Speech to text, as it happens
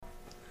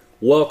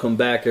Welcome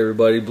back,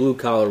 everybody. Blue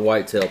Collar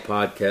Whitetail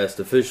Podcast,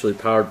 officially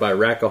powered by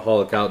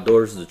Rackaholic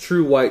Outdoors, the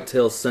true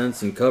whitetail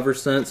sense and cover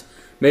sense,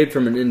 made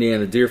from an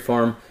Indiana deer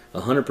farm,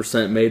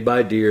 100% made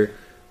by deer,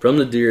 from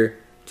the deer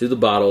to the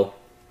bottle.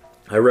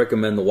 I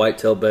recommend the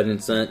whitetail bedding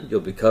scent.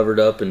 You'll be covered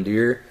up in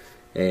deer,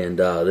 and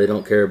they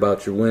don't care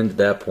about your wind at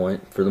that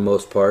point, for the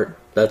most part.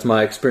 That's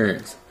my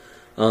experience.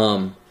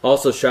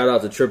 Also, shout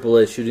out to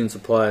AAA Shooting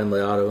Supply in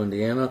Leato,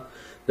 Indiana.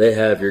 They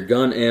have your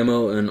gun,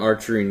 ammo, and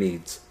archery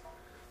needs.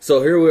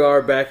 So here we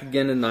are back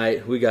again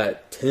tonight. We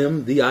got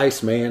Tim the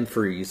Iceman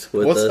Freeze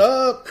with us. What's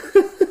up?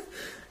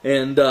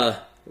 And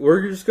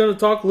we're just going to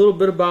talk a little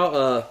bit about,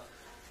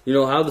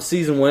 how the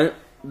season went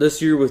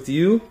this year with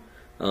you.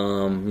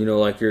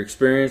 Like your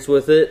experience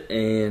with it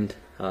and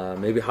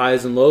maybe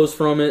highs and lows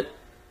from it.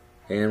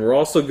 And we're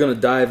also going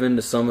to dive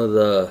into some of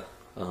the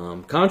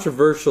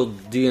controversial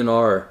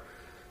DNR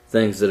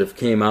things that have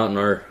came out in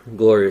our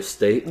glorious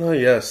state. Oh,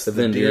 yes. Of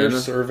the Indiana. Deer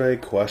survey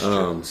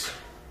questions.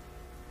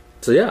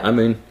 So, yeah, I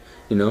mean,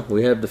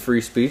 we have the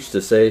free speech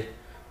to say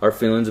our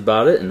feelings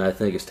about it, and I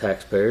think as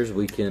taxpayers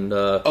we can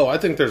I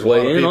think there's a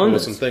lot of people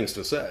with some things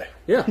to say.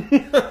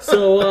 Yeah.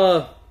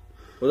 So,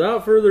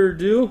 without further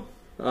ado,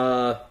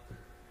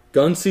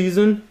 gun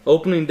season,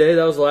 opening day,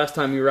 that was the last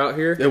time you were out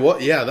here.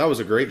 Yeah, that was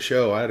a great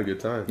show. I had a good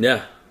time.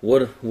 Yeah,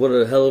 what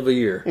a hell of a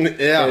year.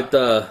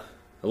 Yeah.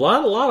 A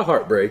lot of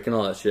heartbreak and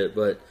all that shit,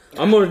 but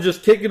I'm going to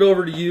just kick it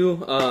over to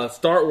you.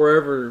 Start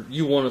wherever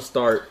you want to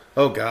start.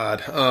 Oh,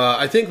 God.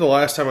 I think the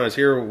last time I was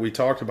here, we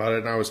talked about it,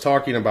 and I was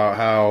talking about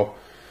how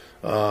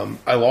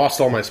I lost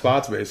all my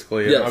spots,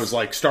 basically, and yes. I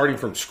was, starting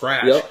from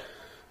scratch. Yep.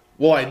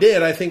 Well, I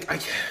did. I think,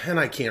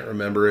 I can't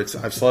remember.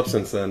 I've slept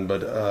since then,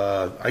 but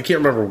I can't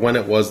remember when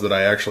it was that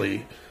I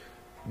actually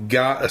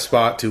got a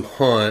spot to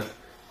hunt.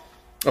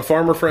 A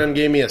farmer friend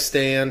gave me a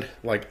stand,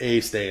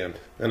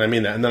 and I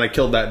mean that, and then I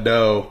killed that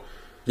doe,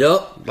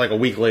 Yep. a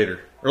week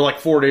later. Or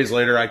 4 days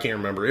later, I can't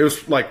remember. It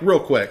was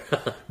real quick.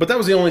 But that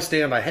was the only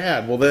stand I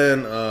had. Well,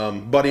 then a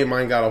buddy of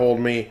mine got a hold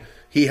of me.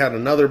 He had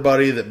another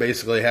buddy that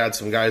basically had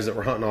some guys that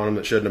were hunting on him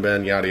that shouldn't have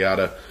been, yada,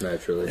 yada.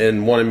 Naturally.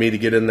 And wanted me to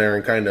get in there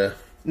and kind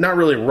of, not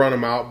really run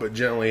them out, but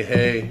gently,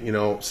 hey,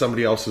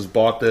 somebody else has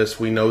bought this.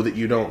 We know that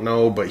you don't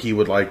know, but he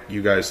would like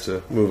you guys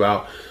to move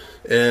out.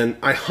 And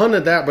I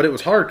hunted that, but it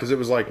was hard because it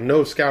was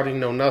no scouting,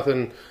 no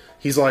nothing.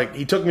 He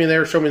took me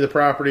there, showed me the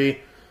property.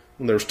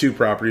 There's two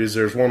properties.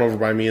 There's one over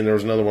by me, and there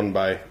was another one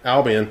by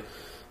Albion.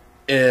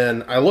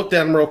 And I looked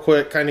at them real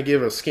quick, kind of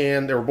gave it a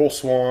scan. They were both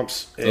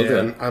swamps. And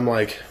okay. I'm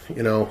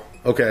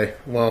okay,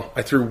 well,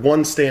 I threw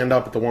one stand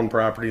up at the one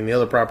property, and the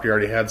other property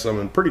already had some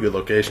in pretty good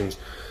locations.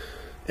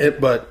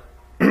 But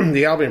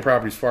the Albion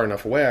property's far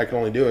enough away, I can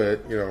only do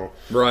it,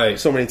 right,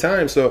 so many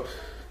times. So,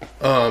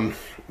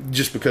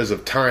 just because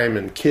of time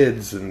and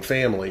kids and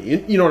family,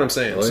 you know what I'm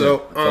saying?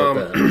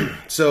 Oh, yeah.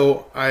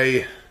 So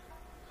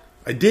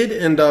I did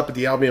end up at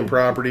the Albion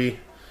property.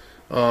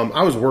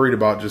 I was worried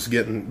about just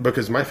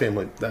because my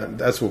family,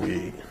 that's what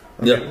we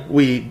eat.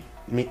 We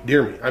eat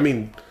deer meat. I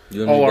mean,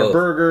 all our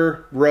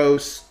burger,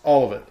 roast,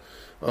 all of it.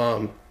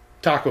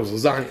 Tacos,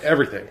 lasagna,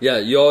 everything. Yeah,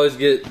 you always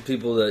get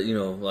people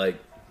that,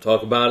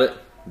 talk about it,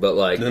 but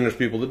then there's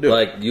people that do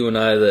it. you and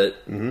I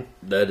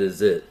that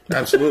is it.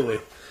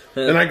 Absolutely.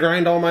 And I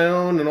grind all my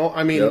own and all.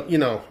 I mean,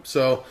 yep.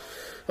 So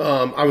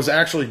I was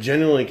actually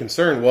genuinely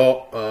concerned.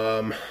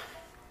 Well,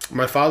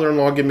 my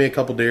father-in-law gave me a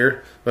couple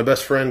deer. My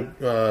best friend,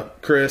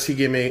 Chris, he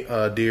gave me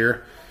a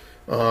deer.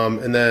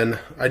 And then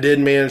I did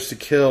manage to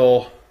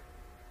kill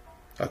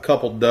a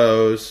couple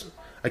does.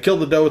 I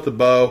killed the doe with the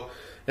bow.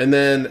 And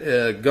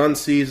then gun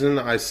season,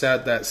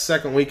 that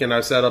second weekend,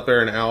 I sat up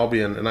there in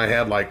Albion, and I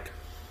had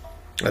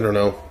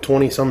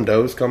 20-some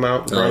does come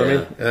out in front of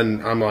me.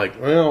 And I'm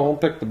like, well, I'll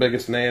pick the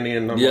biggest nanny.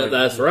 And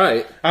that's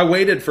right. I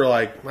waited for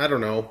at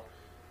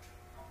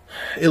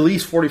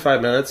least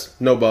 45 minutes,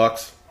 no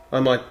bucks.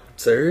 I'm like,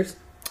 serious?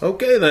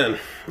 Okay, then.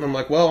 I'm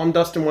like, well, I'm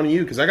dusting one of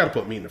you because I got to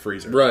put meat in the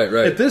freezer. Right.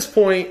 At this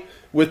point,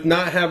 with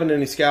not having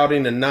any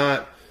scouting and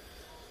not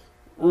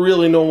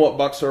really knowing what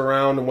bucks are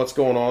around and what's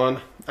going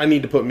on, I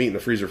need to put meat in the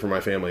freezer for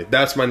my family.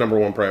 That's my number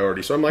one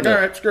priority. So I'm like, all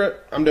right, screw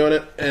it. I'm doing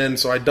it. And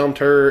so I dumped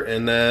her,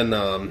 and then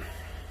I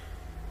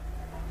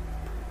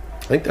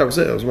think that was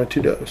it. It was my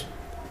two does.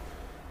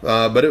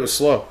 But it was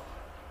slow.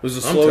 It was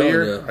a slow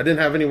year. You. I didn't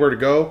have anywhere to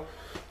go.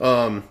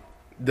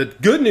 The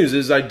good news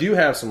is I do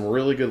have some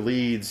really good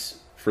leads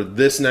for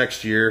this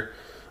next year.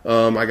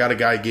 I got a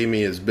guy gave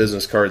me his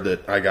business card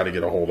that I got to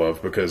get a hold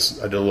of because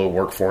I did a little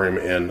work for him,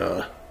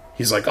 and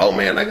he's like, "Oh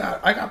man,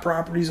 I got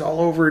properties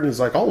all over," and he's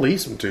like, "I'll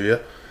lease them to you."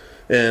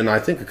 And I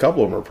think a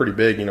couple of them are pretty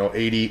big,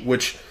 80,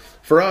 which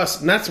for us,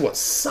 and that's what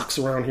sucks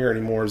around here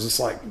anymore, is it's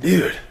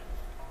dude,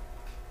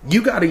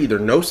 you got to either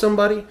know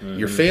somebody,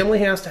 your family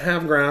has to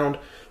have ground,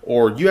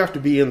 or you have to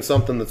be in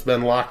something that's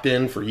been locked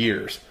in for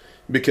years.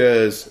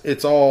 Because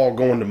it's all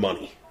going to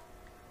money.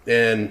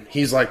 And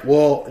he's like,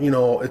 well,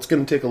 it's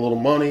going to take a little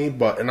money.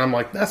 And I'm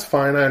like, that's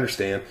fine, I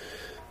understand.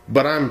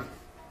 But I'm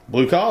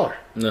blue collar.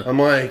 No. I'm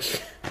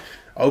like,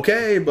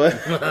 okay, but,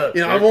 I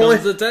only...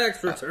 the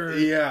tax return.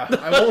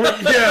 I've only,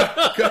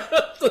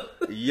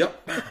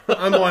 Yep.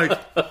 I'm like,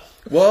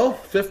 well,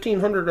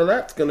 1,500 of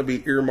that's going to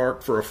be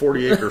earmarked for a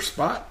 40-acre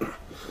spot.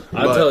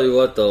 I'll tell you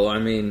what, though. I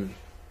mean,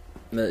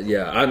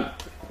 yeah,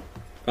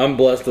 I'm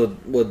blessed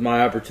with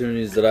my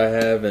opportunities that I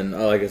have, and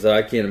like I said,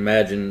 I can't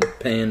imagine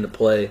paying to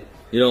play.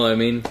 You know what I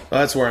mean?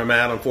 That's where I'm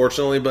at,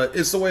 unfortunately, but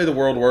it's the way the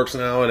world works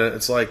now, and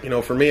it's like,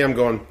 for me, I'm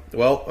going,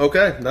 well,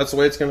 okay, that's the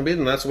way it's going to be,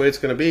 then that's the way it's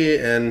going to be,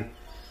 and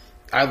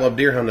I love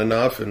deer hunting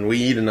enough, and we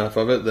eat enough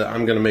of it that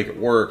I'm going to make it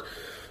work.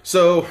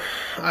 So,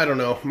 I don't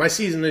know. My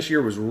season this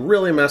year was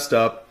really messed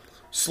up,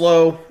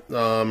 slow.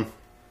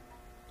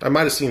 I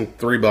might have seen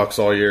 3 bucks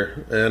all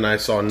year, and I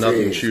saw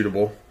nothing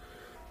shootable.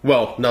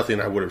 Well, nothing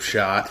I would have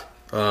shot.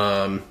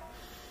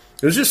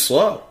 It was just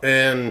slow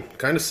and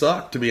kind of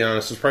sucked, to be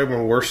honest. It's probably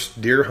my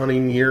worst deer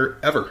hunting year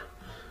ever.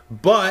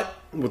 But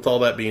with all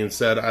that being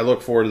said, I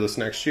look forward to this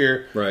next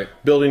year. Right.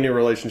 Building new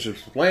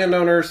relationships with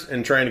landowners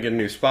and trying to get a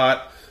new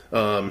spot.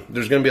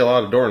 There's going to be a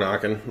lot of door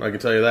knocking, I can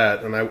tell you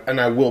that.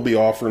 And I will be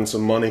offering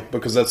some money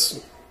because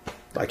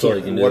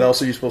what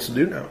else are you supposed to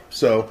do now?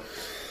 So,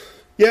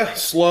 yeah,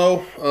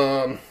 slow.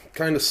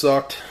 Kind of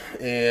sucked.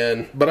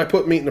 But I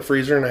put meat in the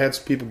freezer and I had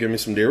some people give me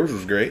some deer, which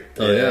was great.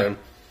 Oh, yeah.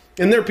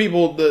 And they're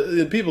people,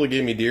 the people that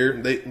gave me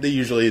deer, they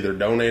usually either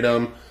donate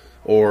them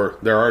or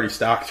they're already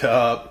stocked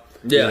up.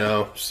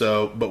 Yeah.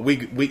 So, but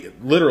we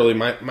literally,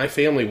 my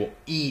family will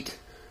eat,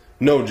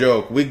 no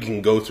joke, we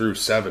can go through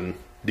 7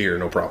 deer,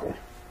 no problem.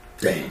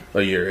 Dang.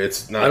 A year.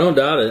 It's not. I don't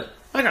doubt it.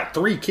 I got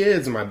 3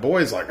 kids and my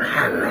boy's like,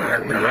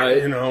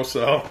 right.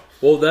 So.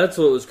 Well, that's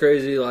what was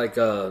crazy. Like,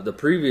 the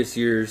previous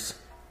years,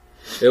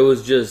 it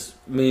was just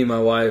me, my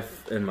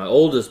wife, and my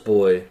oldest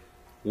boy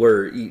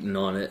were eating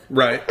on it.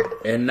 Right.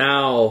 And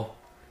now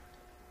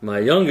my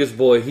youngest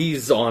boy,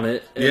 he's on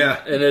it. And,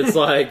 and it's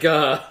like...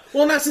 well,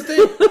 and that's the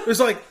thing.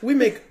 It's like, we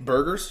make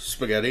burgers,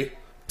 spaghetti,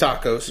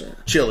 tacos,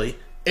 chili,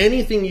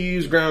 anything you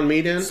use ground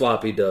meat in.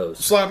 Sloppy doughs.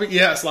 Sloppy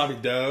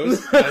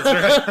doughs. That's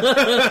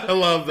right. I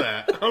love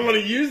that. I'm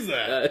going to use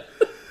that.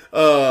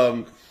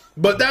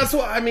 But that's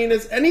what,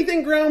 it's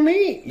anything ground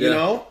meat, you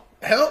know?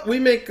 Hell, we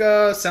make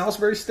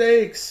Salisbury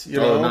steaks,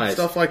 nice.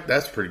 Stuff like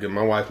that's pretty good.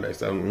 My wife makes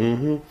that.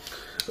 Mm-hmm.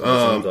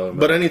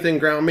 But anything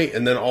ground meat,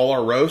 and then all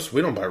our roast,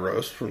 we don't buy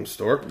roast from the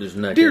store.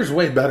 Deer's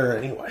way better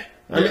anyway.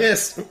 Yeah.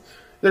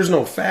 There's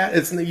no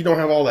fat. You don't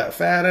have all that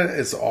fat in it.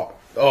 It's all,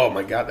 oh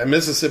my god, that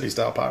Mississippi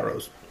style pie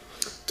roast.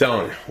 I'm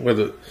telling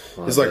you,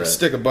 it's like a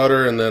stick of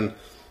butter and then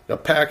a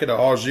packet of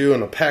au jus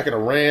and a packet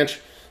of ranch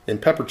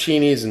and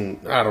pepperoncinis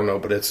and I don't know,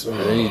 but it's. And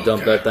then you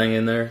dump that thing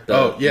in there.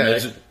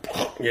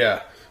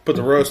 Yeah. Put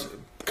the roast,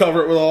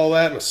 cover it with all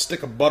that, and a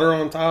stick of butter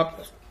on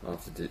top.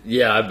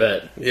 Yeah, I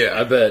bet.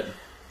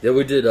 Yeah,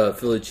 we did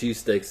Philly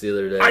cheesesteaks the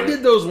other day. I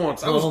did those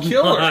once. I was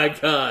killer. Oh my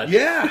god!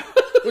 Yeah,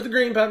 with the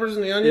green peppers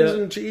and the onions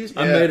and cheese.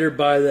 Yeah. I made her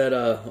buy that.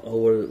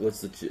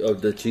 What's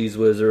the Cheese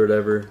Whiz or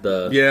whatever?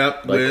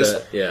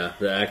 Whiz.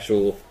 The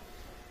actual.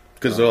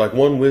 Because they're like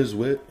one whiz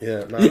wit.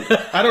 Yeah,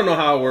 I don't know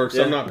how it works.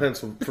 Yeah. I'm not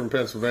from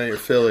Pennsylvania,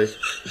 Philly.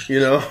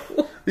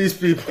 These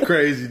people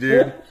crazy,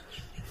 dude.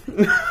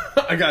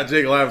 I got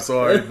Jake laughing so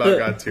hard, I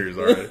got tears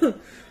already.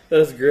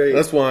 That's great.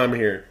 That's why I'm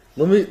here.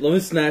 Let me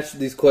snatch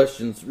these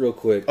questions real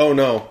quick. Oh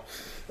no!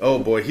 Oh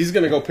boy, he's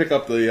gonna go pick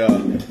up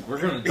the. We're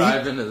gonna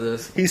dive into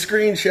this. He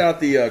screenshot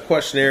the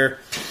questionnaire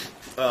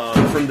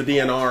from the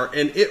DNR,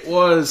 and it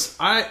was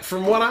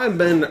from what I've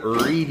been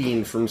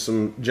reading from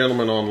some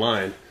gentlemen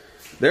online,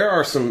 there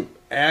are some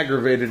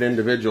aggravated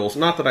individuals.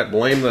 Not that I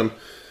blame them,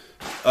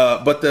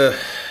 but the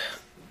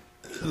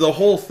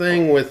whole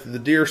thing with the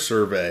deer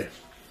survey.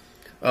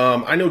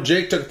 I know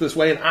Jake took it this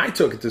way, and I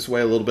took it this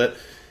way a little bit.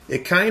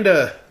 It kind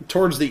of,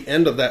 towards the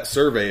end of that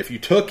survey, if you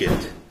took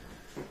it,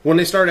 when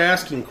they start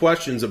asking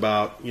questions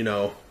about,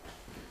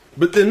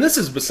 but then this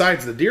is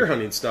besides the deer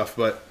hunting stuff,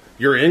 but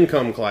your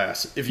income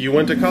class. If you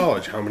went to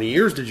college, how many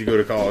years did you go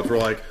to college? We're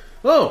like,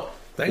 oh,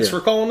 thanks for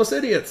calling us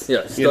idiots.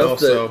 Yeah, stuff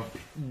that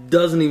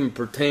doesn't even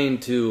pertain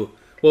to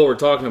what we're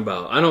talking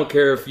about. I don't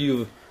care if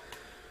you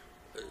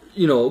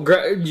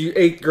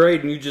 8th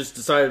grade and you just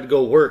decided to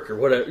go work or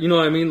whatever. You know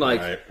what I mean? Like,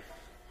 right.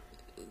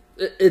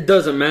 It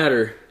doesn't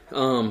matter.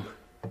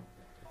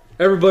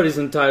 Everybody's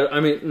entitled. I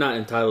mean, not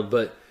entitled,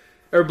 but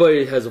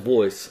everybody has a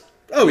voice.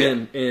 Oh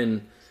yeah,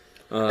 and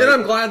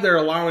I'm glad they're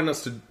allowing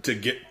us to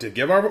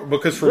give our,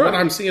 because from what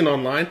I'm seeing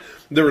online,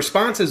 the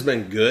response has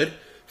been good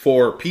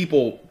for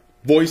people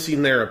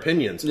voicing their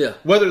opinions. Yeah,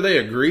 whether they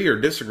agree or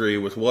disagree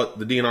with what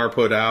the DNR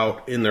put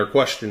out in their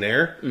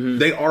questionnaire,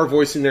 they are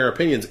voicing their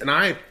opinions. And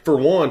I, for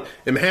one,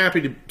 am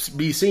happy to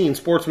be seeing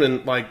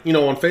sportsmen on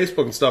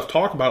Facebook and stuff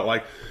talk about it,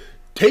 like.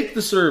 Take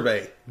the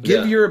survey.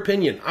 Give your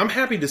opinion. I'm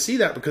happy to see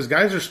that because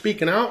guys are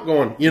speaking out,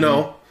 going,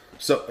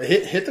 So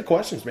hit the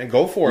questions, man.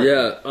 Go for it.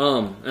 Yeah.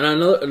 And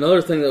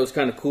another thing that was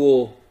kind of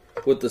cool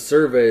with the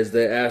survey is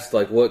they asked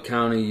like what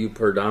county you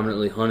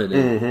predominantly hunted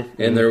in,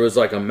 and there was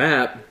like a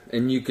map,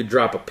 and you could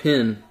drop a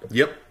pin.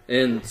 Yep.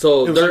 And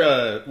so it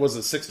was was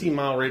a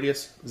 16-mile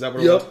radius? Is that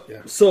what it was?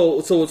 Yeah.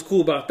 So what's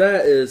cool about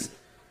that is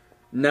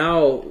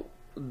now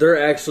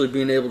they're actually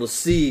being able to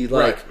see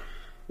like. Right.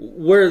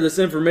 Where this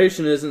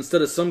information is,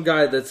 instead of some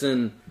guy that's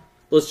in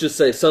let's just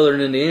say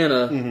Southern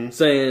Indiana,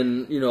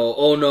 saying,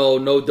 oh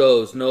no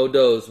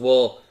does.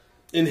 Well,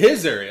 in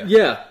his area,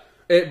 yeah,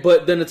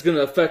 but then it's going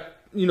to affect.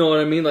 You know what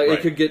I mean?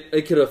 Like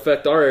it could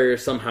affect our area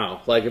somehow.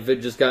 Like if it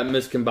just got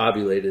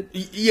miscombobulated.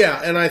 Yeah,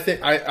 and I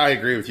think I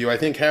agree with you. I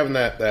think having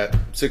that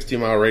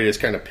 16-mile radius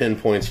kind of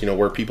pinpoints,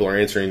 where people are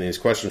answering these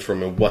questions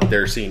from and what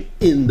they're seeing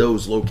in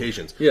those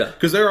locations. Yeah,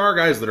 because there are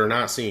guys that are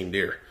not seeing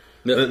deer.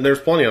 Yep. And there's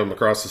plenty of them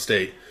across the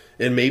state,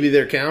 and maybe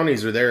their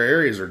counties or their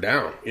areas are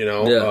down.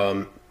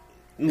 Yeah.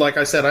 Like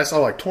I said, I saw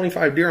like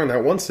 25 deer on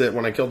that one sit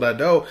when I killed that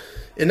doe,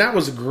 and that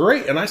was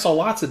great. And I saw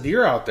lots of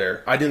deer out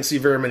there. I didn't see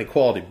very many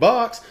quality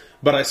bucks.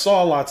 But I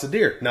saw lots of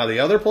deer. Now, the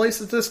other place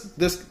that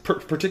this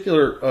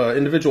particular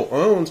individual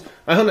owns,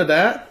 I hunted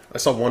that. I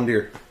saw one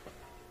deer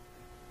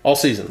all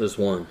season. Just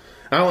one.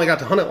 I only got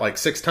to hunt it like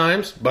 6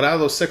 times, but out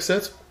of those 6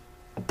 sits,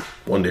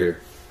 one deer.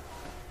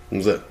 That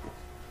was it.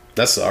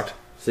 That sucked.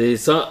 See,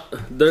 something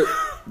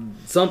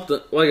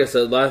like I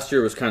said, last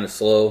year was kind of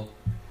slow.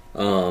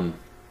 The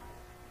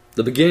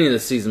beginning of the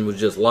season was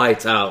just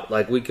lights out.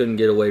 Like, we couldn't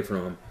get away from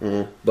them.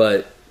 Mm-hmm.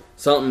 But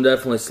something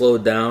definitely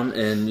slowed down,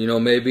 and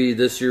maybe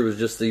this year was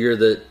just the year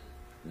that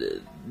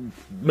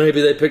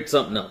maybe they picked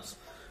something else.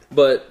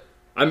 But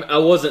I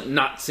wasn't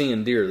not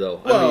seeing deer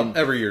though. Well, I mean,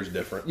 every year's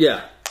different.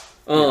 Yeah.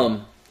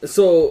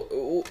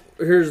 So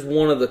here's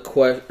one of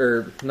the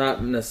or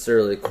not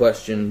necessarily a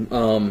question,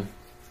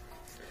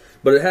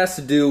 but it has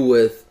to do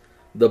with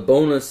the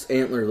bonus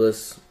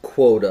antlerless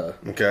quota.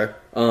 Okay.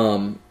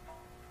 The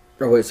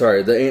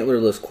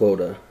antlerless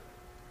quota.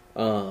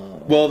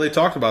 Well, they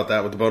talked about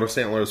that with the bonus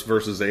antlerless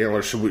versus the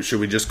antlerless. Should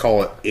we just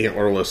call it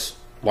antlerless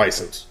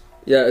license?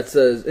 Yeah, it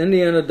says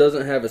Indiana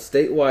doesn't have a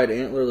statewide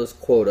antlerless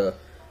quota.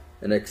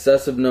 An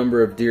excessive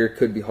number of deer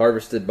could be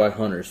harvested by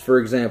hunters. For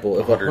example,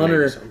 if a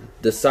hunter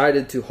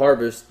decided to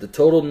harvest the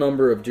total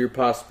number of deer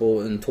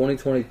possible in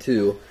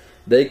 2022,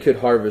 they could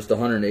harvest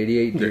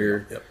 188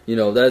 deer.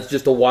 Yep. That's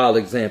just a wild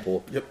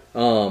example. Yep.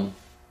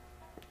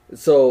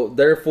 So,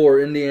 therefore,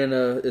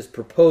 Indiana is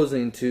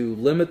proposing to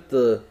limit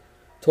the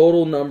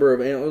total number of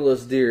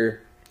antlerless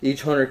deer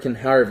each hunter can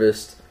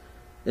harvest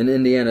in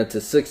Indiana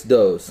to 6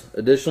 does.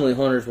 Additionally,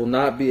 hunters will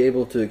not be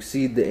able to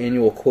exceed the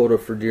annual quota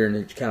for deer in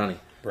each county.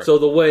 Right. So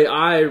the way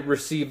I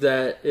receive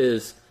that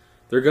is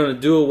they're going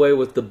to do away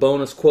with the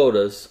bonus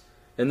quotas,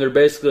 and they're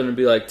basically going to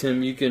be like,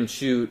 Tim, you can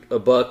shoot a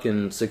buck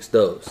and 6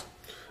 does.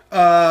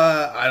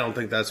 I don't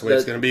think that's the way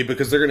it's going to be,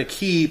 because they're going to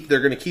keep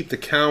the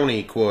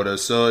county quota.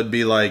 So it'd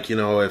be like,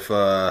 if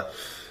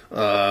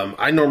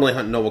I normally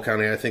hunt in Noble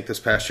County. I think this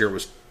past year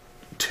was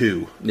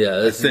 2. Yeah,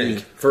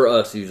 that's for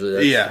us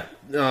usually. Yeah,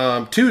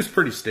 2 is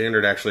pretty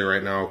standard actually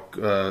right now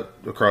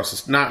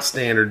across. Not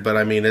standard, but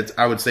I mean,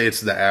 I would say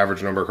it's the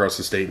average number across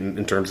the state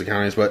in terms of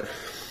counties. But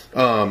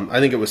I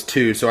think it was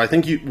 2. So I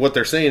think what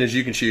they're saying is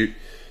you can shoot,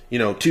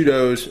 2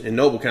 does in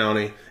Noble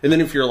County, and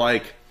then if you're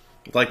like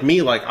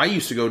me, like I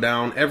used to go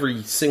down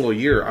every single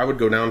year. I would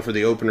go down for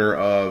the opener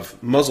of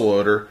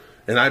muzzleloader,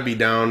 and I'd be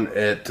down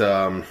at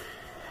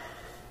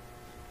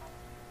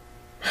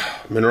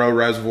Monroe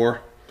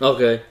Reservoir.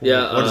 Okay,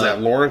 yeah. What is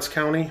that, Lawrence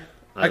County?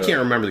 I can't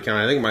remember the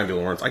county. I think it might be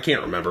Lawrence. I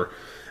can't remember.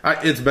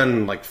 It's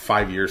been like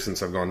 5 years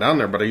since I've gone down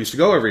there, but I used to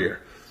go every year.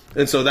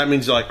 And so that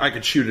means I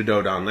could shoot a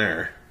doe down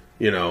there,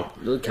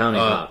 The county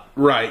hop.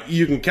 Right.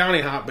 You can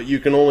county hop, but you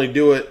can only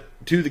do it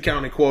to the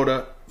county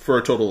quota for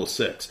a total of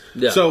 6.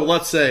 Yeah. So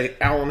let's say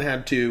Allen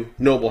had 2,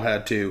 Noble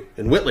had 2,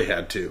 and Whitley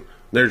had 2.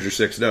 There's your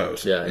 6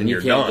 does. Yeah, and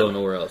you're you can't done. go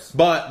nowhere else.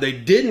 But they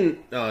didn't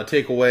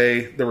take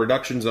away the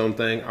reduction zone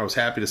thing. I was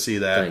happy to see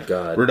that. Thank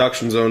God.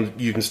 Reduction zone,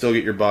 you can still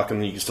get your buck, and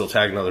then you can still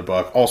tag another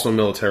buck. Also,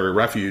 military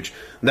refuge,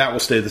 that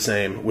will stay the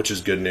same, which is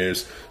good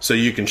news. So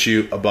you can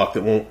shoot a buck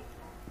that won't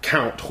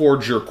count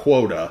towards your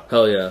quota.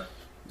 Hell yeah.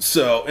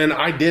 So, and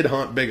I did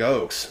hunt big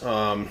oaks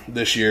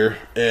this year,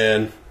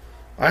 and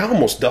I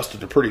almost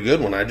dusted a pretty good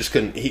one. I just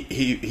couldn't.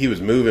 He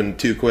was moving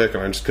too quick,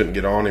 and I just couldn't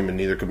get on him, and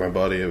neither could my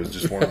buddy. It was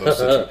just one of those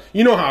situations.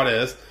 You know how it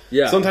is.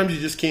 Yeah. Sometimes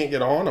you just can't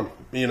get on him,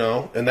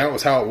 and that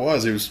was how it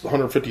was. He was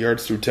 150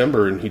 yards through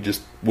timber, and he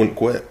just wouldn't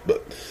quit.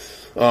 But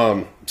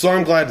so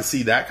I'm glad to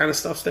see that kind of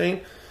stuff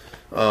staying.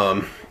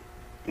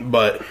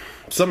 But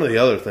some of the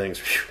other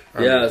things,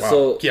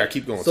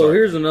 keep going. So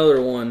here's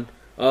another one.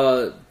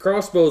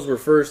 Crossbows were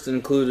first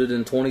included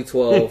in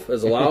 2012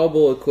 as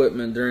allowable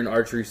equipment during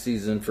archery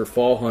season for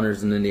fall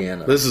hunters in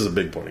Indiana. This is a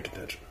big point of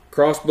contention.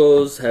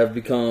 Crossbows have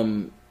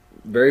become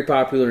very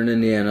popular in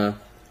Indiana,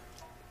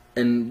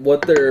 and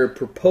what they're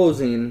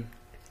proposing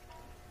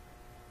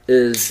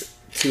is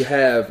to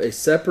have a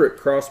separate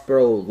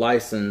crossbow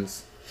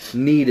license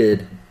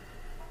needed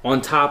on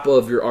top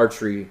of your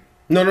archery.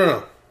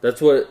 No.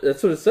 That's what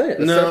it's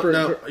saying.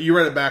 No, you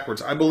read it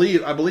backwards. I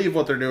believe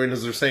what they're doing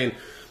is they're saying,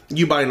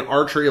 you buy an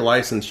archery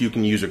license, you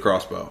can use a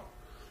crossbow.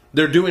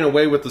 They're doing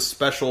away with the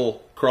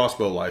special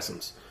crossbow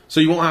license. So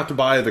you won't have to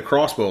buy the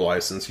crossbow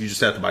license, you just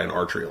have to buy an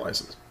archery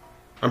license.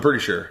 I'm pretty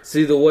sure.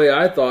 See, the way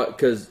I thought,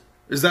 because...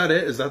 Is that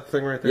it? Is that the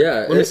thing right there?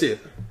 Yeah. Let me see it.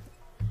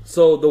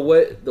 So the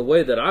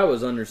way that I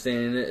was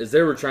understanding it is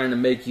they were trying to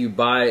make you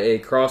buy a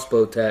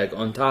crossbow tag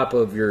on top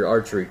of your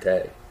archery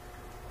tag.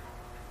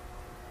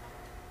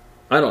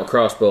 I don't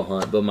crossbow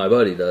hunt, but my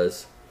buddy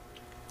does.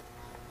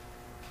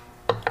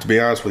 To be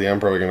honest with you, I'm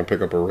probably going to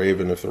pick up a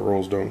Raven if the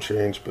rules don't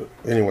change. But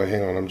anyway,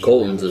 hang on. I'm just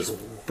Colton's is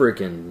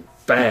freaking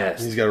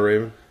fast. He's got a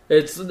Raven?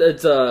 It's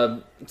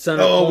center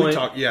point. We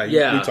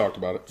talked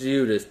about it.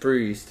 Judas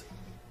Priest.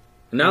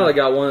 Now I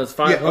got one that's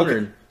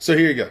 500. Okay. So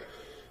here you go.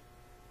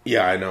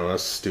 Yeah, I know.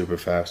 That's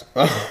stupid fast.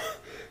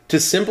 To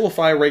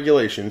simplify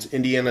regulations,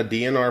 Indiana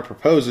DNR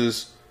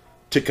proposes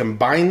to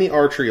combine the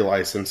archery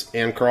license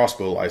and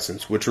crossbow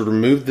license, which would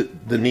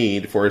remove the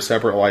need for a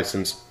separate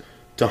license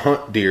to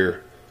hunt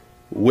deer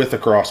with a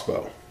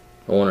crossbow.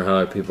 I wonder how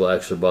many people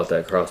actually bought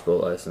that crossbow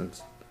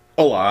license.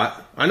 A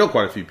lot. I know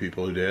quite a few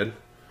people who did.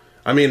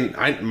 I mean,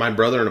 my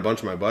brother and a bunch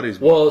of my buddies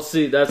bought. Well,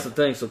 see, that's the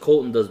thing. So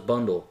Colton does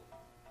bundle.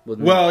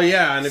 Well,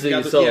 yeah, and if you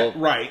got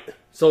right.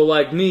 So,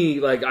 like me,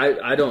 like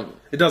I don't.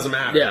 It doesn't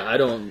matter. Yeah, I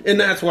don't. And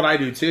that's what I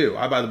do too.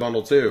 I buy the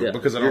bundle too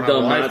because I don't have a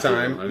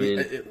lifetime. I mean,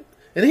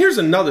 and here's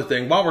another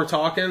thing. While we're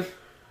talking,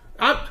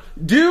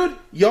 dude,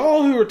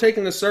 y'all who are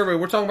taking the survey,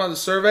 we're talking about the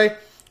survey.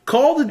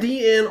 Call the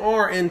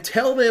DNR and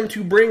tell them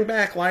to bring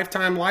back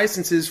lifetime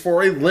licenses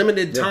for a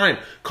limited time.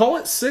 Call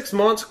it 6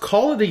 months.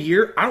 Call it a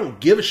year. I don't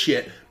give a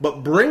shit.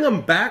 But bring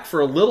them back for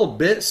a little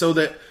bit so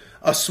that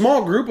a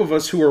small group of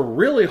us who are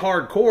really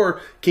hardcore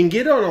can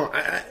get on.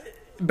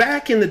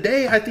 Back in the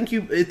day, I think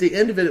at the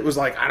end of it, it was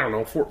like, I don't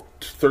know,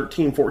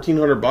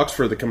 $1,400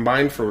 for the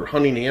combined for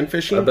hunting and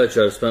fishing. I bet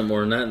you I've spent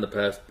more than that in the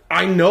past.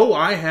 I know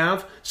I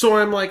have. So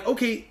I'm like,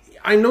 okay,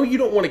 I know you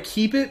don't want to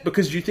keep it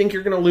because you think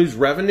you're going to lose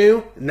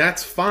revenue, and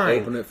that's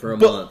fine. Open it for a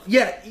month.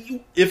 Yeah,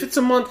 if it's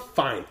a month,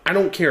 fine. I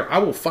don't care. I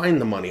will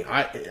find the money.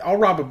 I'll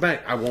rob a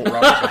bank. I won't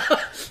rob a bank.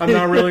 I'm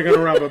not really going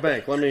to rob a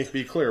bank. Let me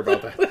be clear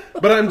about that.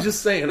 But I'm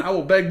just saying, I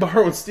will beg,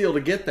 borrow, and steal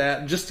to get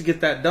that, just to get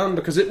that done,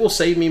 because it will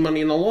save me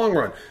money in the long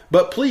run.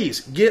 But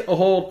please, get a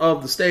hold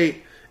of the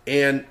state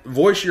and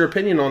voice your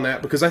opinion on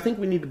that, because I think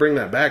we need to bring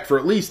that back for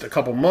at least a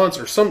couple months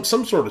or some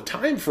sort of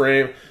time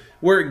frame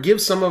where it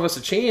gives some of us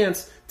a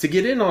chance to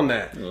get in on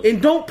that.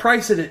 And don't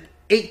price it at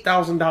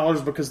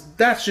 $8,000 because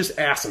that's just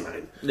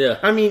asinine. Yeah.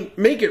 I mean,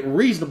 make it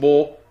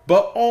reasonable,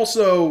 but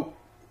also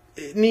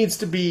it needs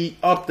to be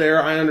up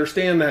there. I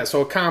understand that.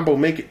 So a combo,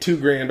 make it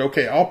 $2,000.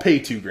 Okay, I'll pay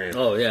 $2,000.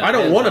 Oh yeah. I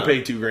don't want to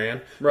pay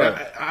 $2,000.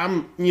 Right. I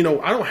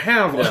don't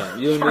have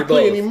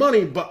hardly any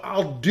money, but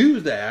I'll do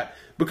that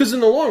because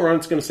in the long run,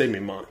 it's going to save me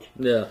money.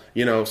 Yeah.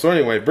 So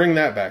anyway, bring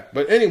that back.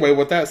 But anyway,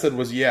 what that said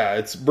was,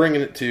 it's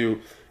bringing it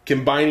to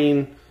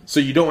combining. So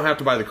you don't have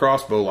to buy the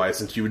crossbow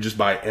license. You would just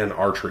buy an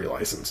archery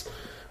license.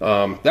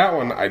 That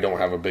one I don't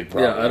have a big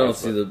problem with. Yeah, I don't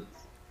see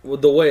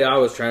the way I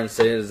was trying to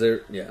say it is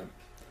there. Yeah.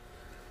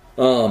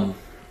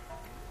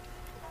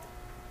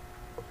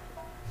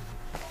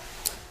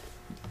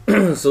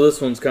 So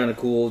this one's kind of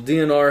cool.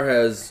 DNR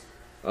has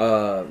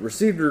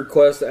received a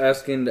request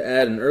asking to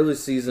add an early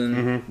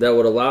season that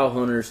would allow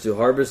hunters to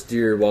harvest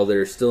deer while they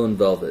are still in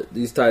velvet.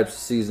 These types of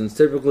seasons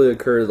typically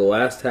occur the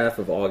last half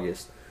of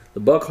August. The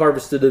buck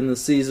harvested in the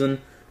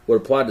season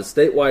would apply to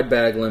statewide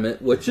bag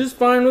limit, which is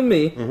fine with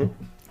me,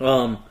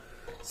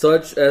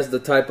 such as the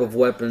type of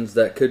weapons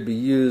that could be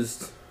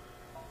used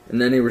and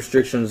any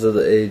restrictions of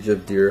the age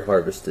of deer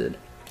harvested.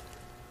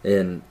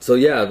 And so,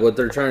 what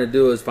they're trying to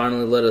do is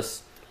finally let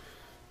us...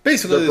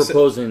 Basically, they're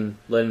proposing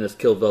letting us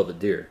kill velvet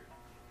deer.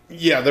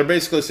 Yeah, they're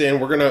basically saying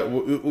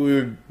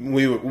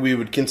we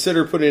would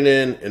consider putting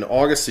in an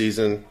August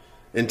season,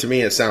 and to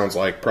me it sounds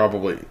like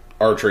probably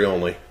archery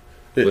only.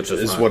 Which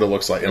is what it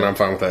looks like, and I'm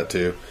fine with that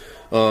too.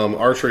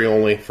 Archery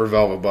only for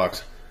velvet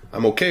bucks.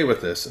 I'm okay with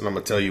this, and I'm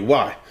going to tell you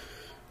why.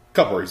 A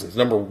couple reasons.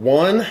 Number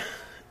one,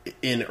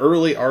 in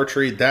early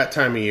archery, that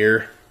time of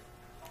year,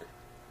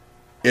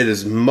 it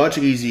is much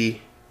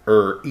easier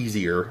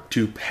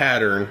to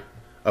pattern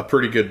a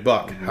pretty good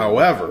buck.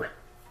 However,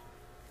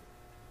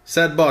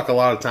 said buck a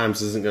lot of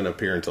times isn't going to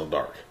appear until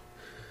dark.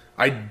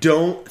 I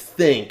don't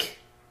think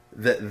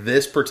that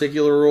this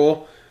particular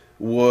rule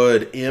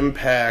would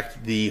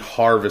impact the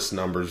harvest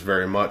numbers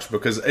very much,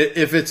 because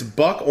if it's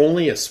buck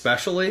only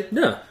especially,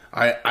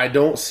 I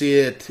don't see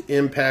it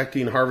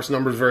impacting harvest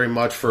numbers very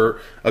much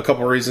for a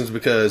couple of reasons,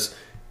 because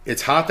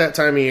it's hot that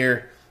time of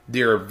year,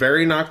 deer are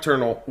very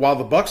nocturnal. While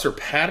the bucks are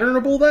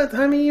patternable that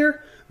time of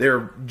year,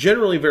 they're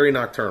generally very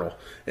nocturnal,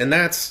 and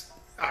that's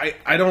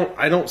I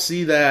don't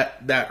see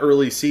that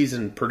early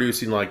season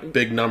producing like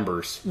big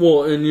numbers.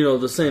 Well, and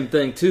the same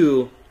thing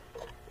too.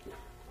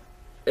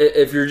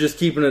 If you're just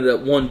keeping it at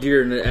one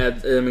deer and it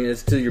adds,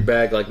 it's to your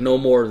bag, like no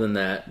more than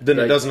that. Then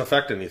it doesn't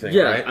affect anything,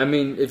 right? I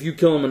mean, if you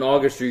kill him in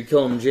August or you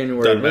kill him in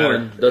January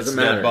doesn't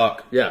matter. That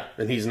buck. Yeah.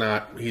 And he's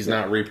not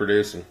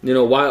reproducing.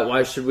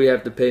 Why should we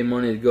have to pay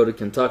money to go to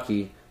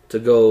Kentucky to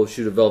go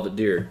shoot a velvet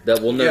deer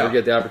that will never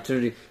get the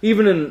opportunity?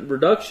 Even in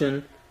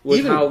reduction,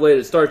 with how late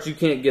it starts, you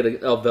can't get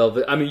a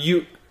velvet. I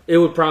mean, it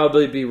would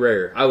probably be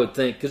rare, I would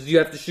think, because you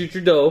have to shoot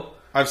your doe.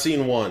 I've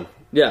seen one.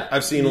 Yeah.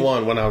 I've seen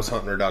one when I was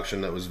hunting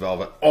reduction that was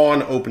velvet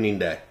on opening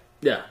day.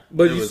 Yeah,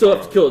 but you still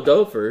have to kill a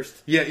doe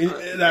first. Yeah,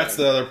 that's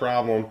the other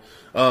problem.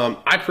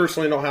 I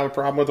personally don't have a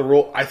problem with the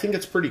rule. I think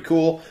it's pretty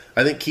cool.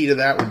 I think key to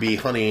that would be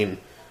hunting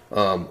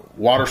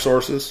water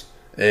sources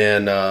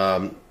and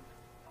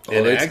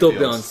it'd still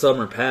be on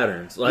summer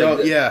patterns.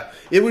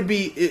 It would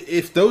be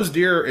if those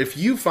deer. If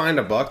you find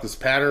a buck that's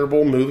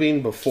patternable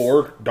moving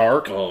before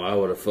dark. Oh, I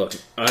would have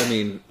fucking. I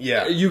mean,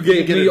 yeah, you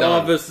gave me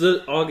August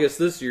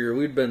this year.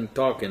 We'd been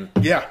talking.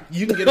 Yeah,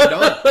 you can get it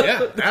done.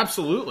 Yeah,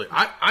 absolutely.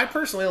 I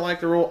personally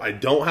like the rule. I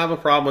don't have a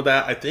problem with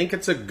that. I think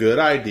it's a good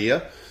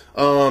idea,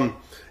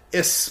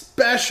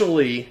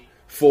 especially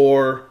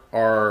for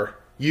our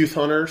youth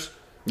hunters.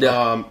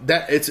 Yeah.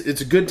 That it's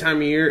a good time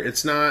of year.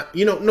 It's not,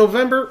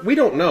 November, we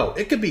don't know.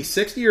 It could be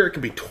 60 or it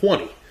could be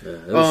 20.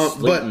 Yeah,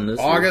 but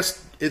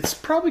August, it's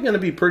probably going to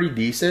be pretty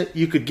decent.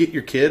 You could get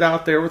your kid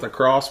out there with a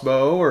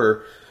crossbow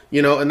or,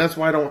 and that's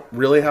why I don't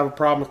really have a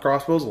problem with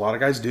crossbows. A lot of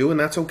guys do, and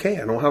that's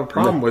okay. I don't have a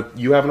problem with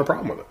you having a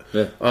problem with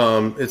it.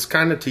 Yeah. It's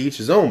kind of to each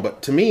his own.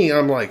 But to me,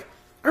 I'm like,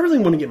 I really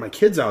want to get my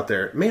kids out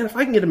there. Man, if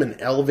I can get them an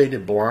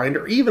elevated blind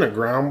or even a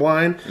ground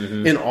blind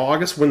in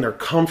August when they're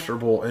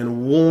comfortable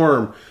and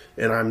warm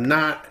and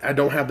I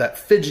don't have that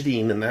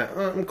fidgeting and that,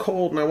 I'm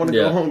cold and I want to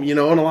go home, and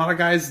a lot of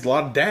guys, a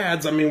lot of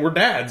dads, I mean, we're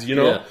dads,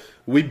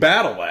 we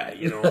battle that,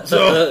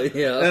 so,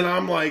 and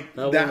I'm like,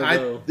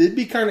 it'd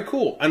be kind of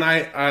cool. And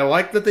I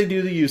like that they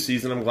do the youth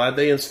season. I'm glad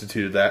they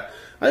instituted that.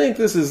 I think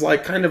this is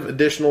like kind of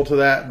additional to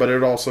that, but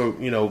it also,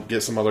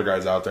 get some other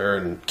guys out there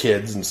and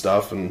kids and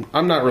stuff. And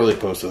I'm not really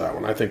opposed to that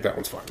one. I think that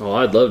one's fine. Oh,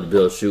 I'd love to be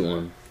able to shoot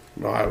one.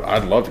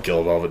 I'd love to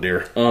kill a velvet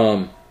deer.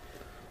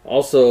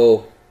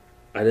 Also,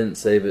 I didn't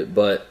save it,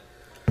 but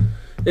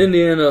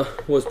Indiana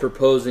was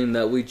proposing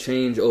that we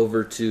change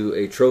over to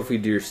a trophy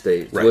deer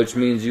state, which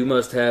means you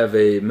must have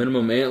a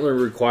minimum antler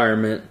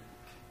requirement.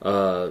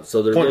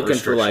 So they're looking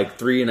for like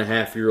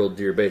 3.5-year-old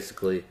deer,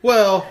 basically.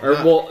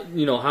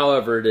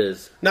 However it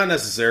is. Not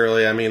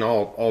necessarily. I mean,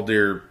 all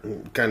deer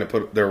kind of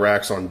put their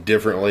racks on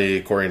differently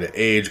according to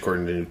age,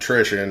 according to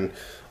nutrition,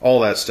 all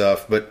that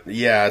stuff. But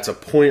yeah, it's a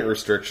point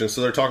restriction. So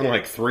they're talking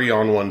like 3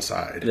 on one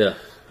side. Yeah.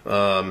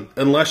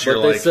 Unless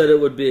you're they said it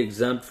would be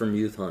exempt from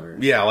youth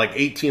hunters. Yeah, like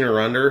 18 or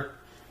under.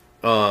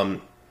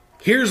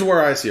 Here's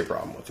where I see a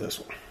problem with this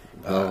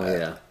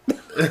one.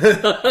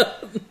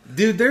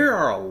 Dude, there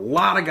are a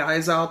lot of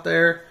guys out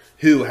there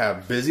who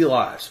have busy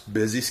lives,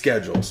 busy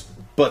schedules,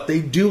 but they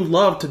do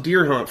love to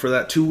deer hunt for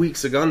that 2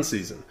 weeks of gun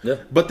season. Yeah.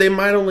 But they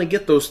might only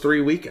get those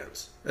 3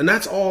 weekends, and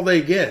that's all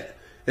they get.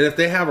 And if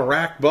they have a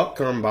rack buck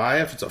come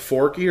by, if it's a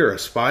forky or a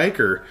spike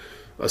or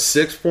a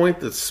 6-point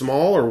that's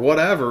small or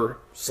whatever,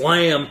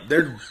 slam,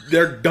 they're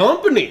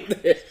dumping him.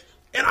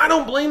 And I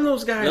don't blame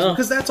those guys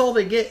because that's all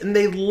they get, and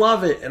they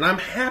love it, and I'm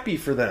happy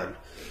for them.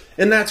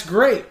 And that's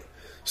great.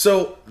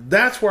 So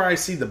that's where I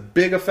see the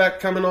big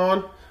effect coming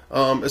on,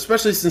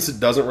 especially since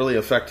it doesn't really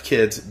affect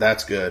kids.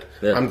 That's good.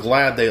 Yeah. I'm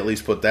glad they at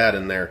least put that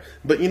in there.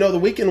 But, the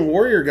weekend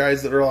warrior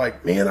guys that are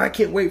like, man, I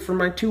can't wait for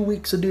my 2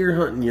 weeks of deer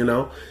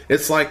hunting,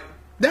 It's like,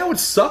 that would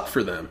suck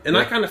for them. And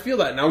I kind of feel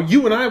that. Now,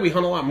 you and I, we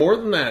hunt a lot more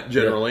than that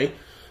generally.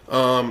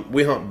 Yeah.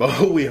 We hunt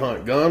bow, we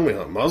hunt gun, we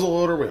hunt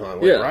muzzleloader, we hunt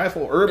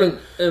rifle, urban.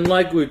 And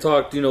like we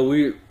talked,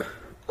 we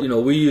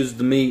use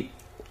the meat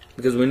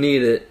because we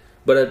need it.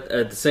 But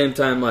at the same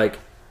time, like,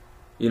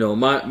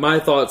 my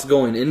thoughts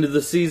going into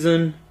the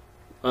season,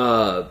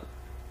 I'm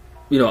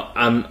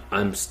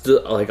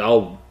still like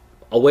I'll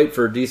wait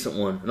for a decent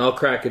one and I'll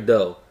crack a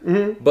doe.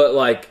 Mm-hmm. But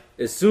like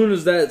as soon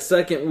as that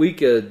second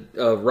week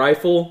of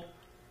rifle,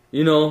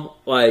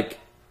 like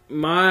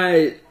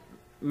my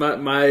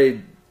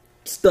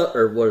stuff,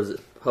 or what is it?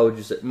 How would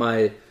you say?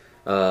 My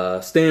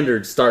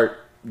standards start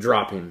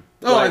dropping.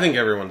 Oh, I think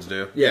everyone's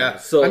do. Yeah.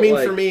 So I mean,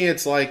 for me,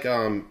 it's like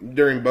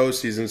during bow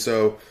season.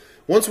 So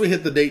once we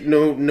hit the date,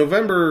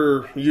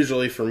 November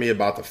usually for me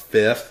about the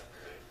 5th.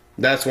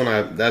 That's when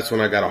I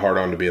got a hard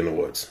on to be in the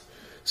woods.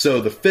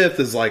 So the 5th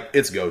is like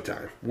it's go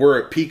time. We're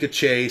at peak of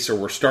chase, or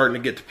we're starting to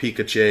get to peak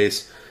of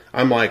chase.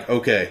 I'm like,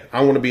 okay,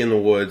 I want to be in the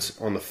woods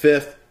on the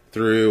 5th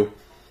through,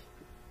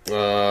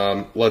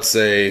 let's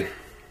say,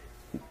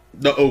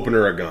 the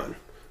opener of gun.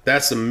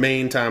 That's the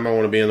main time I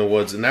want to be in the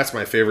woods, and that's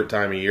my favorite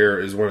time of year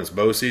is when it's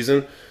bow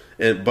season,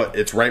 but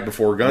it's right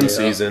before gun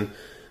season,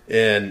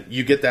 and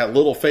you get that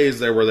little phase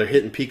there where they're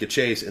hitting peak of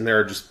chase, and there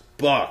are just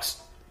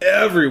bucks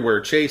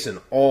everywhere chasing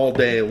all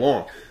day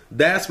long.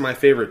 That's my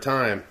favorite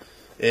time,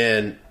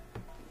 and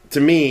to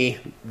me,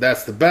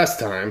 that's the best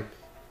time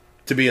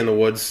to be in the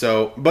woods.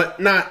 So, but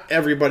not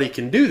everybody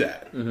can do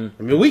that. Mm-hmm.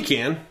 I mean, we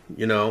can,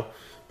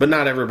 but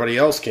not everybody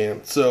else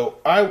can. So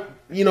I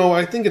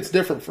think it's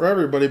different for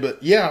everybody,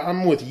 but yeah,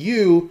 I'm with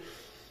you.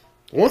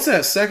 Once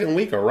that second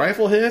week of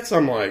rifle hits,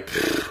 I'm like,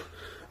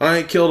 I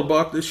ain't killed a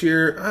buck this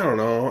year. I don't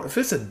know. If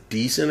it's a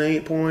decent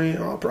 8-point,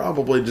 I'll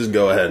probably just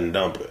go ahead and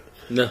dump it.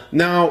 No.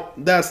 Now,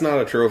 that's not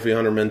a trophy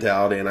hunter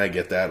mentality, and I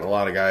get that. And a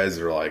lot of guys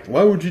are like,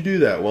 why would you do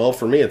that? Well,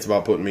 for me, it's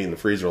about putting me in the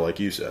freezer, like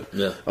you said.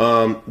 Yeah.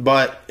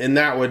 And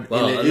that would...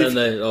 Well, and then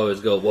they always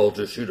go, well,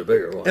 just shoot a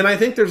bigger one. And I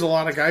think there's a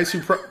lot of guys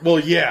who... well,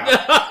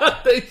 yeah.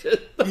 They just...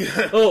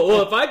 Yeah. Oh,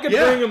 well, if I could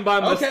bring him by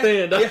my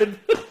stand, I could...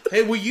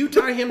 Hey, will you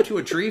tie him to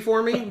a tree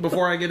for me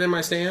before I get in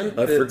my stand?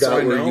 I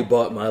forgot where you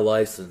bought my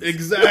license.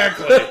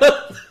 Exactly.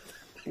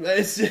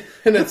 It's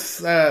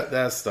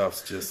that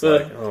stuff's just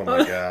like, oh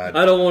my god.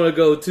 I don't want to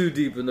go too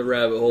deep in the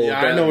rabbit hole. Yeah,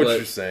 I know what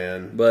you're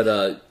saying,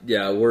 but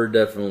yeah, we're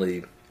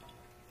definitely.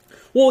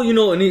 Well, you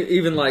know, and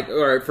even like,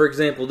 all right, for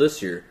example,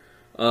 this year,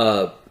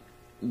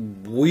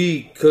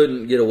 we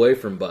couldn't get away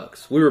from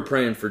bucks. We were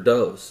praying for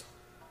does.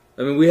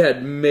 I mean, we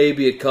had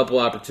maybe a couple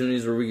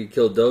opportunities where we could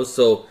kill does.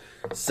 So,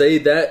 say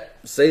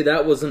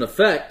that was in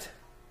effect.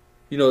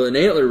 You know, an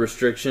antler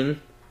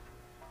restriction.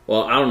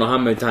 Well, I don't know how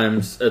many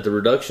times at the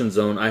reduction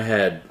zone I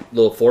had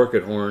little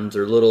forked horns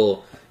or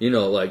little, you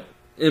know, like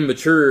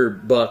immature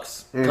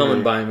bucks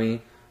coming by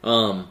me.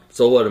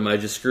 So what, am I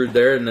just screwed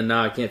there and then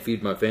now I can't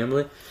feed my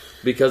family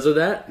because of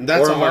that?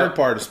 That's a hard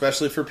part,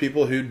 especially for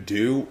people who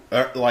do,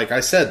 like I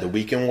said, the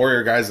weekend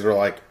warrior guys that are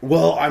like,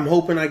 well, I'm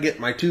hoping I get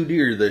my 2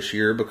 deer this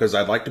year because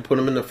I'd like to put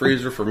them in the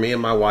freezer for me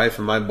and my wife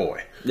and my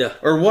boy. Yeah.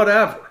 Or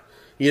whatever.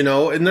 You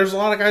know, and there's a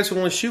lot of guys who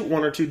only shoot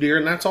 1 or 2 deer,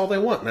 and that's all they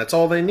want, and that's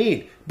all they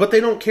need. But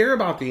they don't care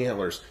about the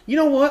antlers. You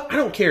know what? I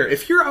don't care.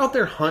 If you're out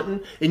there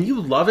hunting and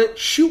you love it,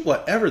 shoot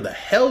whatever the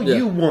hell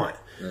you want.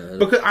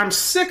 Because I'm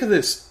sick of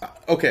this.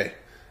 Okay,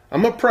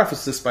 I'm going to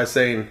preface this by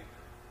saying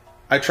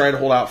I try to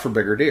hold out for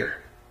bigger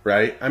deer,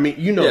 right? I mean,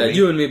 you know me.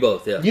 You and me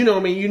both, yeah. You know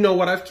me. You know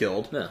what I've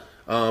killed. Yeah.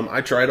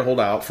 I try to hold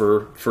out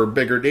for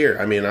bigger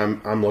deer. I mean,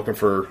 I'm looking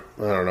for,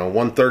 I don't know,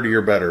 130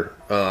 or better.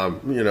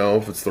 You know,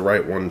 if it's the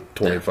right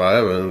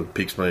 125 and it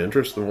piques my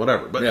interest, then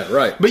whatever. But yeah,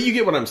 right. But you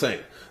get what I'm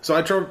saying. So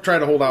I try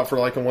to hold out for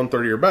like a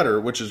 130 or better,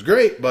 which is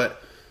great.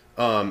 But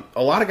a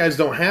lot of guys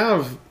don't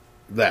have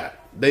that.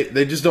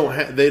 They just don't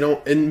have. They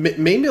don't, and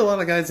maybe a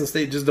lot of guys in the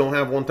state just don't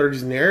have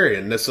 130s in the area.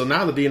 And so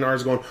now the DNR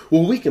is going,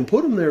 well, we can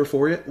put them there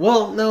for you.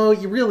 Well, no,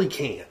 you really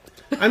can't.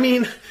 I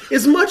mean,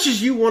 as much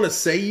as you want to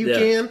say you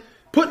can.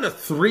 Putting a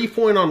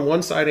 3-point on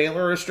one side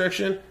antler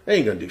restriction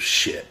ain't going to do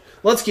shit.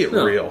 Let's get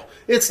real.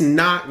 It's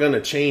not going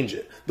to change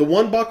it. The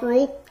 1 buck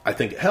rule, I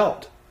think it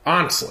helped.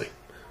 Honestly,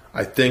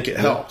 I think it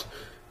helped.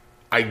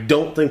 I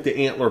don't think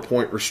the antler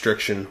point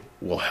restriction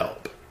will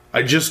help.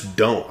 I just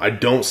don't. I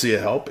don't see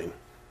it helping.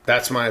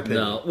 That's my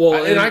opinion. No.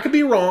 Well, and I could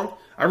be wrong.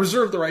 I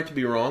reserve the right to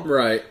be wrong.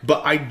 Right.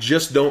 But I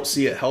just don't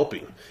see it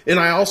helping. And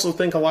I also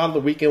think a lot of the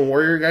weekend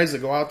warrior guys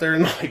that go out there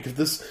and like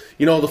this,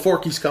 you know, the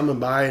Forky's coming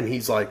by and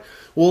he's like,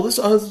 well,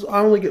 I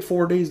only get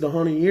 4 days to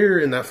hunt a year,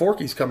 and that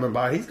Forky's coming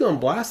by. He's going to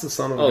blast the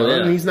son of a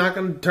gun, and he's not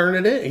going to turn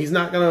it in. He's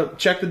not going to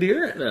check the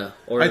deer in. Yeah,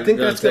 or I think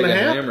that's going to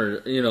happen.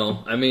 Hammer, you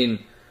know, I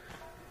mean,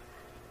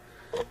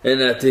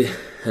 and at the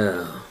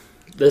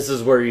this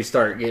is where you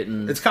start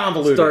getting it's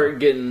convoluted, start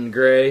getting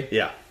gray.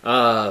 Yeah,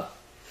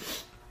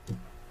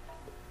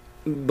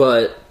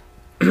 but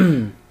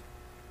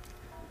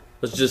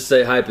let's just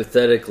say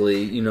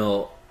hypothetically, you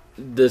know,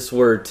 this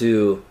were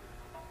to.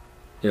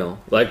 You know,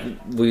 like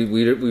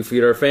we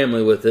feed our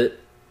family with it.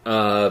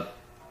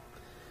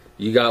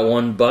 You got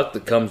 1 buck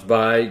that comes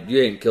by,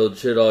 you ain't killed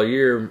shit all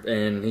year,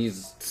 and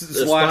he's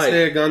it's last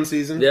day of gun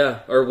season. Yeah,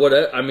 or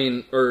what? I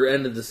mean, or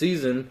end of the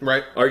season.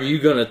 Right? Are you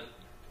gonna?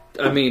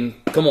 I mean,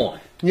 come on.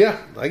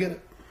 Yeah, I get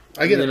it.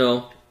 You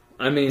know,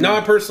 I mean, now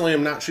I personally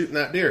am not shooting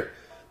that deer,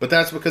 but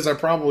that's because I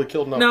probably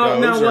killed enough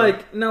does.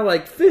 Now,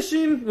 like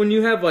fishing, when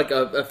you have like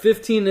a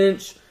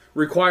 15-inch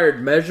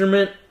required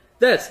measurement.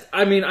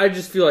 I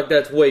just feel like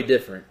that's way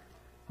different.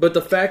 But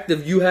the fact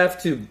that you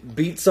have to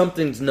beat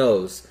something's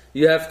nose,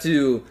 you have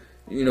to,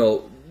 you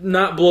know,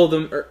 not blow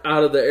them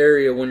out of the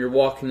area when you're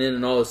walking in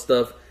and all this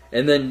stuff,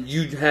 and then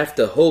you have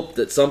to hope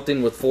that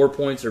something with 4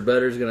 points or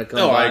better is going to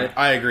come by.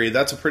 I agree.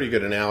 That's a pretty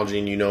good analogy,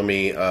 and you know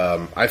me,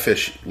 I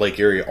fish Lake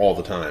Erie all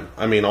the time.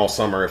 I mean, all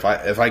summer. If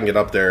I can get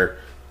up there,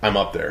 I'm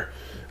up there.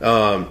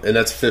 And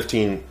that's a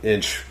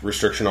 15-inch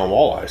restriction on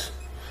walleyes.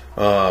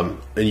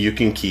 And you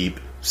can keep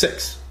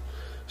 6.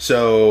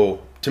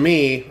 So, to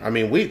me, I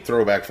mean, we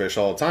throwback fish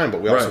all the time,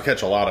 but we also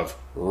catch a lot of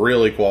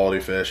really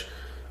quality fish.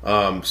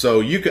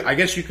 So I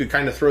guess you could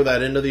kind of throw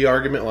that into the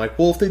argument, like,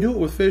 well, if they do it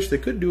with fish, they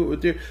could do it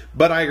with deer.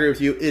 But I agree with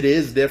you; it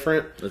is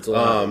different. It's a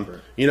lot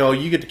different. You know,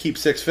 you get to keep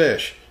 6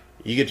 fish.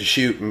 You get to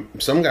shoot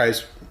some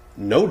guys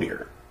no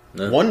deer,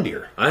 1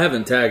 deer. I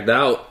haven't tagged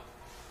out,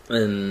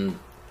 and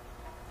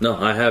no,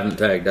 I haven't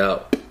tagged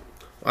out.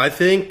 I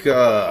think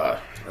I've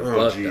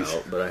bucked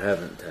out, but I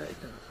haven't tagged out.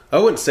 I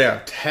wouldn't say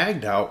I've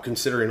tagged out,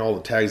 considering all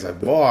the tags I've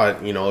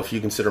bought. You know, if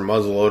you consider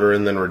muzzleloader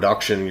and then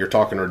reduction, you're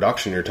talking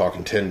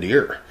 10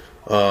 deer.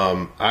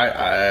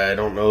 I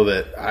don't know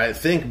that. I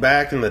think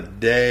back in the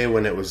day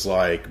when it was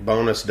like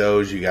bonus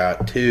does, you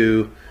got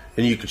 2,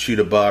 and you could shoot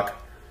a buck,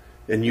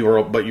 and you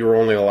were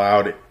only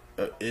allowed,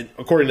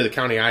 according to the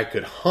county I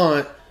could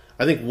hunt.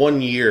 I think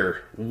 1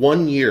 year,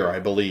 I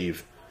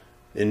believe,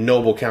 in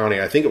Noble County,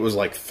 I think it was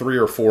like 3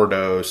 or 4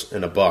 does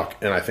and a buck,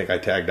 and I think I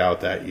tagged out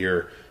that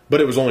year. But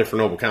it was only for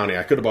Noble County.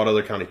 I could have bought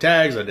other county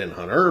tags. I didn't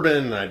hunt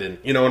urban. I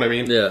didn't, you know what I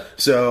mean? Yeah.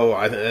 So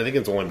I think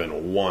it's only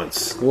been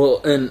once.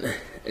 Well,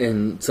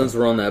 and since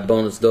we're on that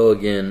bonus doe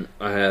again,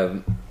 I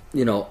have,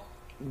 you know,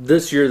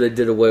 this year they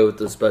did away with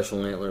the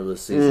special antler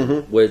this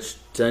season, which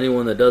to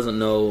anyone that doesn't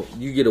know,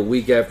 you get a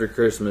week after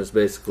Christmas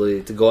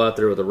basically to go out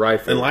there with a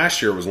rifle. And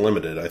last year was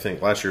limited. I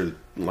think last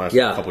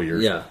couple of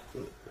years. Yeah.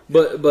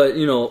 But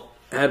you know,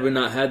 had we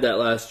not had that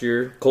last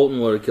year, Colton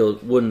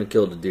wouldn't have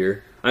killed a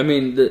deer. I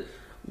mean,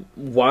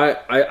 why?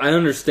 I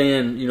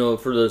understand,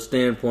 for the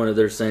standpoint of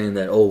they're saying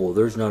that, oh, well,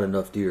 there's not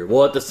enough deer.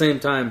 Well, at the same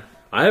time,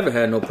 I haven't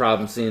had no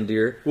problem seeing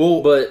deer.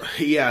 Well, but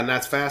yeah, and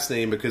that's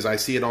fascinating because I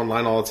see it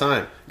online all the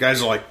time.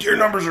 Guys are like, deer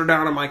numbers are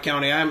down in my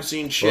county. I haven't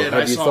seen shit.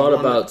 Have you thought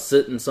about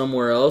sitting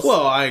somewhere else?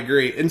 Well, I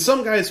agree. And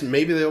some guys,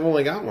 maybe they've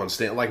only got one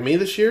stand. Like me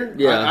this year,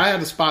 I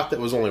had a spot that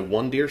was only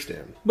one deer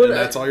stand. But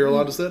that's all you're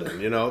allowed to sit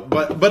in,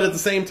 But at the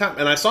same time,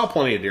 and I saw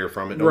plenty of deer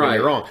from it, don't get me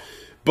wrong.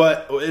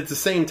 But at the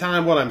same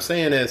time, what I'm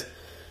saying is,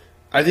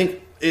 I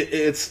think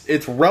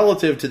it's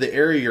relative to the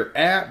area you're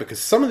at because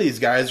some of these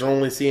guys are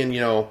only seeing,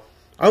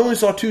 I only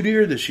saw 2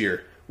 deer this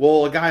year.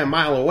 Well, a guy a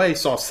mile away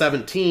saw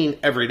 17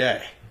 every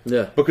day.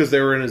 Yeah. Because they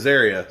were in his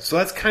area. So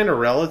that's kind of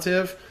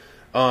relative.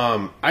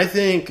 I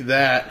think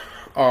that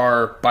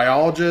our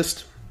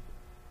biologist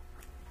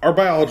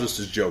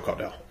is Joe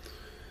Caudell.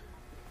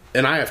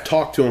 And I have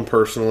talked to him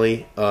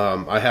personally.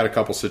 I had a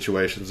couple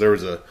situations. There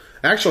was a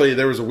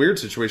weird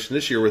situation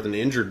this year with an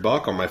injured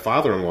buck on my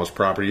father-in-law's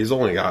property. He's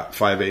only got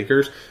 5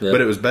 acres,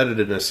 but it was bedded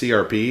in a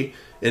CRP,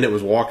 and it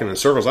was walking in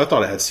circles. I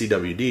thought it had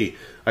CWD.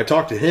 I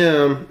talked to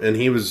him, and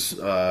he was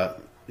a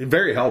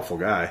very helpful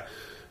guy.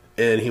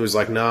 And he was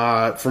like,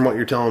 nah, from what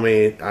you're telling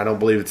me, I don't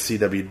believe it's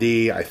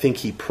CWD. I think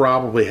he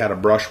probably had a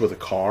brush with a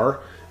car,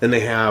 and they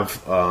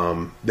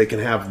can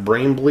have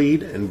brain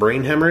bleed and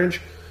brain hemorrhage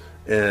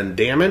and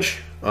damage.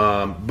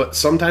 But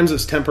sometimes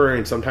it's temporary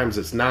and sometimes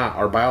it's not.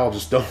 Our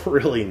biologists don't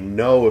really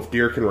know if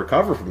deer can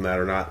recover from that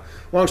or not.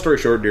 Long story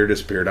short, deer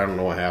disappeared. I don't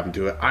know what happened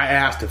to it. I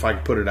asked if I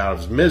could put it out of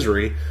his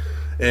misery,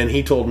 and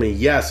he told me,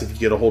 yes, if you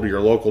get a hold of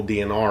your local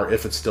DNR,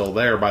 if it's still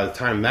there. By the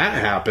time that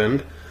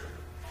happened,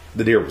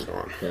 the deer was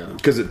gone.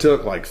 Because it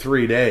took like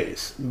 3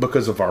 days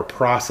because of our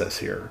process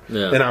here.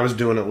 Yeah. And I was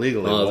doing it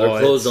legally. They're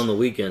closed on the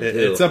weekend,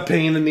 too. It's a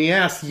pain in the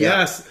ass,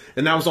 yes.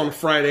 And that was on a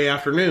Friday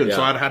afternoon,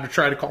 so I'd had to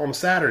try to call him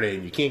Saturday,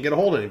 and you can't get a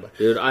hold of anybody.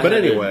 Dude, I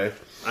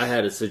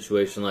had a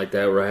situation like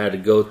that where I had to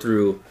go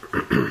through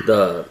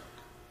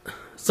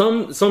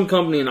some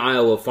company in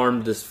Iowa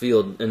farmed this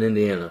field in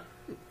Indiana.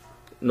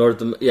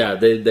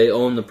 They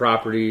own the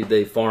property,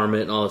 they farm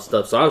it and all that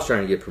stuff. So I was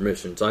trying to get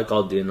permission, so I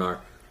called DNR.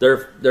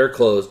 They're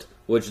closed,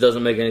 which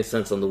doesn't make any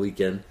sense on the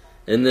weekend.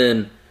 And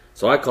then,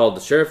 so I called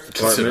the sheriff's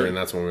department. Considering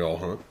that's when we all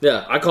hunt.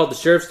 Yeah, I called the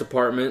sheriff's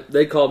department.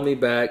 They called me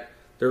back.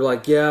 They're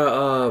like,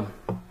 let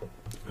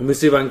me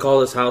see if I can call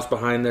this house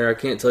behind there. I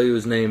can't tell you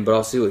his name, but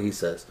I'll see what he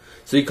says.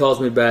 So he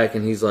calls me back,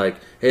 and he's like,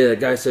 hey, that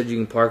guy said you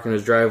can park in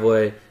his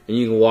driveway, and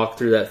you can walk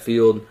through that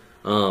field.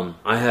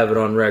 I have it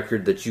on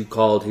record that you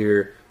called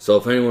here, so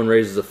if anyone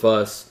raises a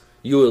fuss,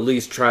 you at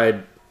least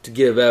tried to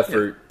give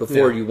effort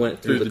before you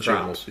went through the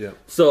crops. Yeah.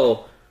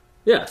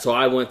 So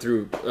I went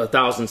through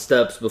 1,000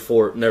 steps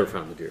before, never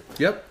found the deer.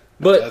 Yep.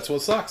 But that's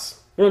what sucks.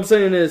 What I'm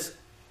saying is,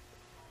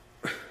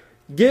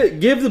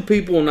 give the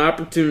people an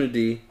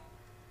opportunity,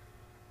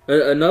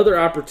 another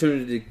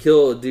opportunity to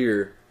kill a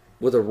deer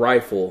with a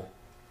rifle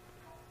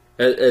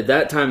at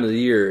that time of the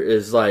year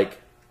is like,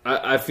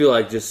 I feel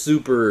like just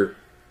super,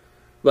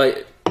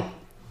 like,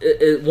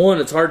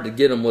 it's hard to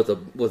get them with a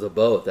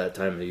bow at that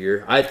time of the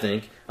year. I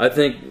think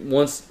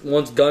once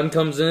gun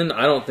comes in,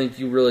 I don't think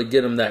you really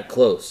get them that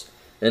close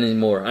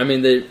anymore. I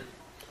mean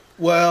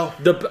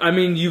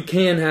you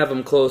can have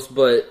them close,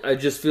 but I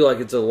just feel like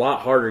it's a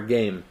lot harder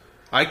game.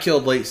 I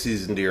killed late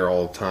season deer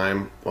all the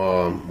time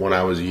when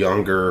I was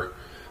younger,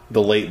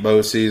 the late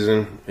bow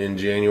season in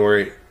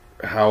January.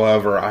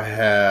 However, I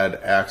had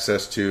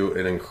access to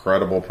an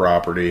incredible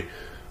property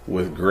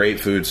with great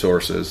food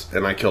sources,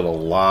 and I killed a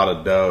lot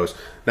of does.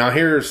 Now,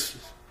 here's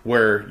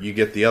where you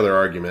get the other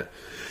argument.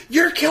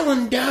 You're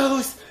killing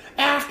does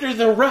after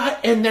the rut,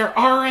 and they're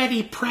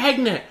already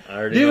pregnant. I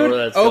already know where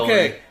that's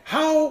going.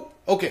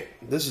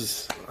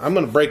 I'm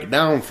going to break it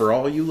down for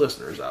all you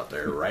listeners out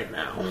there right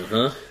now.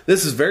 Uh-huh.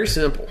 This is very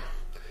simple.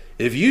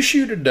 If you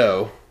shoot a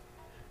doe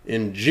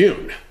in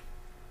June,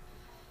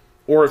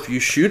 or if you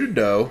shoot a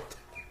doe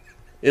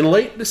in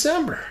late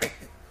December,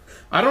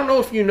 I don't know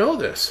if you know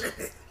this,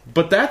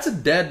 but that's a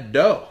dead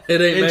doe.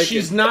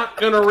 She's not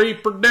going to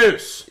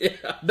reproduce. Yeah.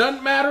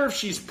 Doesn't matter if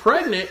she's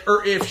pregnant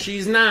or if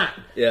she's not.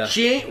 Yeah.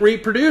 She ain't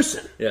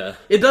reproducing. Yeah.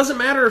 It doesn't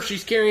matter if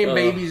she's carrying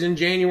babies in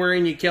January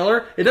and you kill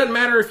her. It doesn't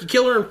matter if you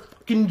kill her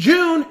in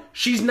June.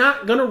 She's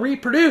not going to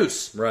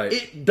reproduce. Right.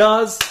 It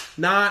does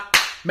not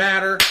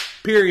matter,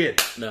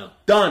 period. No.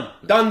 Done.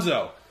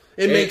 Dunzo.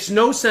 It makes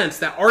no sense.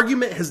 That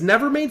argument has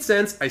never made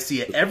sense. I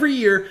see it every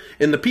year.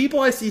 And the people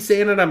I see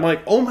saying it, I'm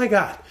like, oh my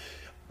God.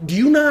 Did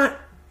you not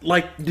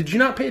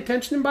pay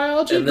attention in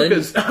biology? And then,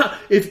 because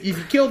if you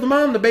kill the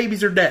mom, the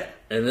babies are dead.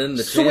 And then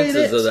the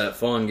chances of that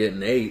fawn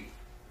getting ate,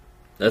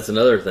 that's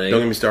another thing. Don't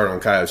get me started on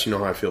coyotes. You know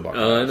how I feel about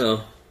coyotes. I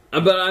know.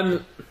 But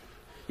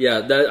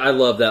I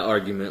love that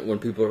argument when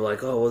people are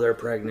like, oh, well, they're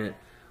pregnant.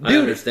 Dude, I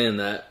understand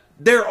that.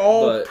 They're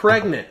all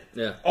pregnant.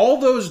 Yeah. All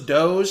those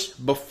does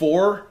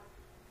before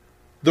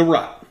the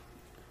rut,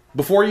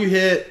 before you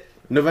hit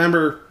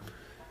November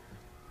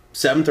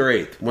 7th or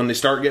 8th, when they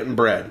start getting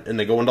bred and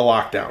they go into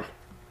lockdown,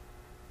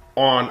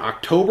 on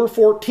October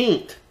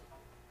 14th,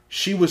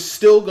 she was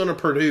still going to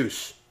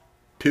produce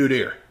 2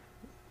 deer.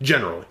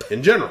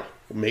 In general.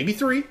 Maybe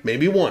 3,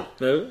 maybe 1.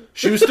 No.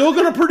 She was still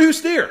going to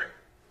produce deer.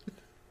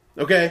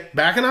 Okay,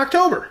 back in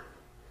October.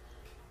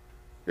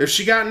 If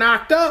she got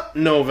knocked up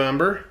in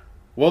November,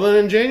 well then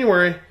in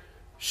January,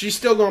 she's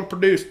still going to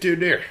produce 2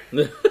 deer.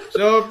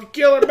 So if you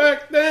kill her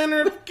back then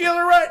or if you kill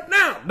her right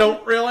now,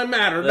 don't really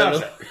matter,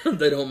 does it?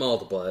 They don't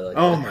multiply like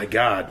Oh that. my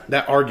God,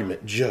 that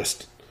argument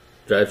just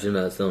Drives you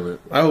nuts, don't it?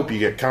 I hope you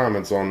get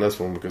comments on this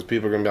one because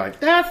people are going to be like,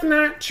 that's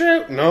not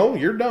true. No,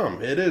 you're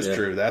dumb. It is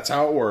true. That's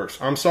how it works.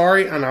 I'm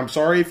sorry, and I'm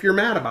sorry if you're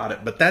mad about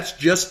it, but that's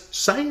just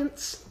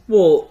science.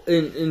 Well,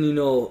 and you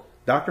know,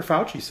 Dr.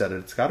 Fauci said it.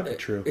 It's got to be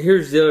true.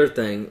 here's the other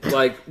thing.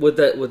 Like, with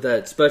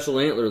that special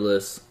antler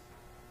list,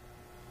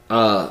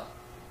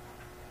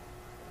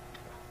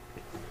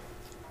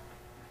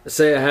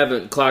 say I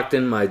haven't clocked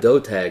in my doe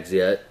tags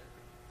yet.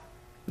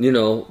 You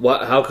know,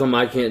 how come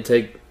I can't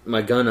take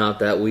my gun out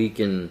that week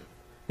and...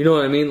 You know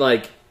what I mean?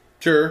 Like,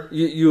 Sure.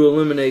 You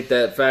eliminate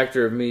that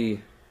factor of me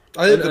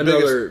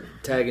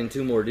tagging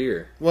 2 more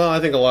deer. Well,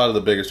 I think a lot of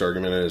the biggest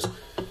argument is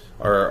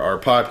our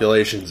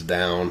population's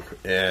down,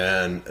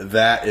 and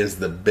that is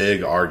the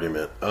big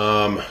argument.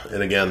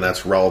 And again,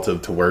 that's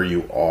relative to where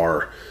you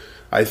are.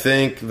 I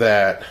think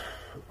that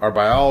our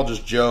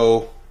biologist,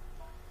 Joe,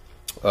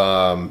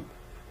 I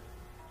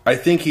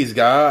think he's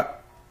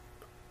got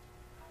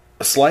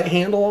a slight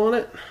handle on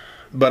it,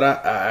 but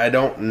I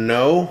don't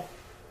know.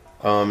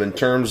 In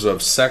terms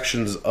of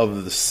sections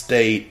of the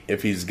state,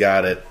 if he's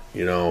got it,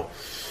 you know,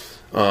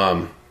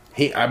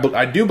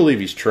 I do believe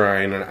he's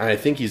trying, and I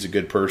think he's a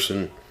good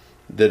person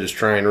that is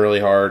trying really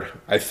hard.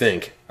 I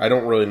think I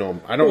don't really know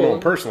him. I don't know him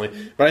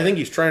personally, but I think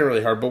he's trying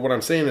really hard. But what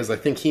I'm saying is, I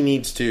think he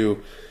needs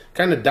to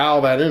kind of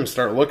dial that in and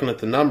start looking at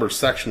the numbers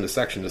section to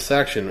section to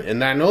section.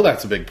 And I know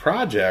that's a big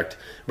project,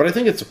 but I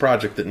think it's a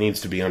project that needs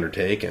to be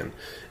undertaken,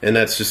 and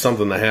that's just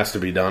something that has to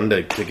be done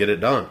to get it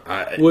done.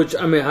 Which,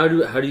 I mean, how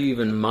do you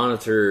even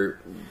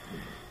monitor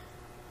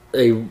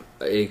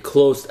a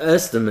close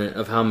estimate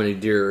of how many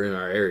deer are in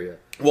our area?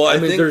 Well, I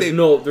mean, think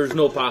there's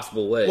no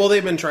possible way. Well,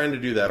 they've been trying to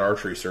do that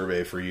archery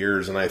survey for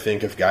years, and I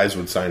think if guys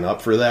would sign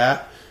up for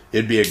that,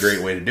 it'd be a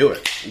great way to do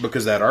it.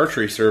 Because that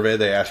archery survey,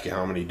 they ask you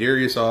how many deer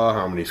you saw,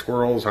 how many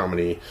squirrels, how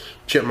many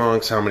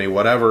chipmunks, how many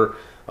whatever.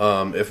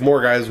 If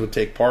more guys would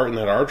take part in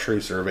that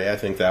archery survey, I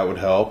think that would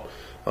help.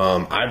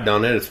 I've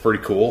done it. It's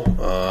pretty cool.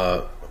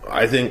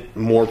 I think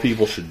more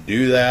people should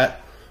do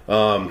that.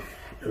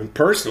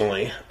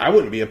 Personally, I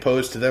wouldn't be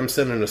opposed to them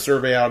sending a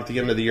survey out at the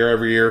end of the year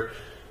every year.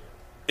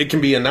 It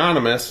can be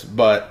anonymous,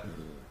 but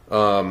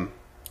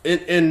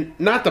and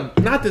not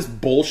this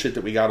bullshit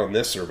that we got on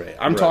this survey.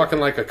 I'm talking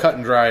like a cut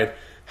and dried.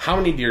 How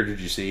many deer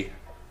did you see?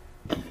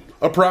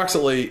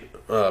 Approximately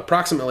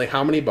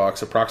how many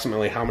bucks?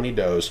 Approximately how many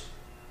does?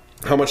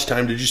 How much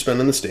time did you spend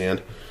in the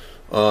stand?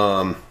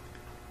 In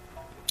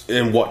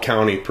what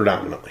county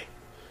predominantly?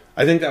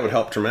 I think that would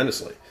help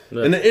tremendously.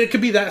 Yeah. And it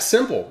could be that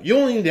simple. You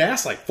only need to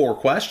ask like 4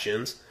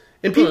 questions,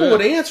 and people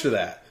would answer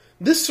that.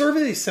 This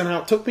survey they sent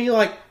out took me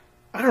like,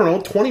 I don't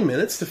know, 20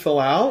 minutes to fill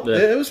out. Yeah.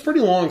 It was a pretty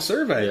long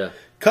survey. Yeah.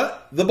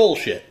 Cut the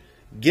bullshit.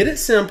 Get it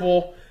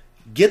simple.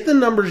 Get the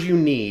numbers you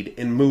need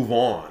and move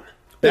on.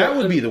 That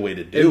would be the way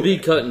to do it. And be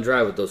cut and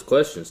dry with those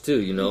questions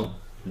too, you know.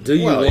 Do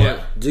you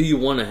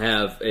want to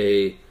have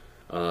a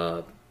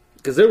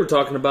because they were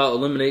talking about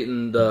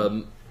eliminating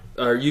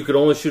or you could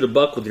only shoot a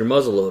buck with your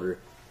muzzleloader.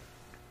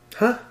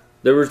 Huh?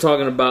 They were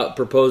talking about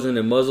proposing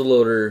a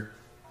muzzleloader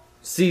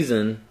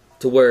season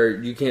to where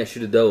you can't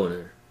shoot a doe in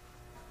there.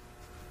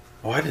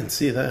 Oh, I didn't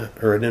see that.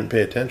 Or I didn't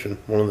pay attention.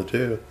 One of the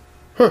two.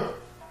 Huh.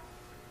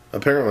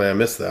 Apparently I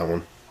missed that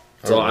one.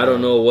 So I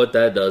don't know what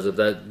that does. If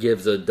that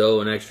gives a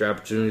doe an extra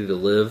opportunity to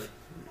live.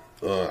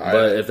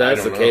 But if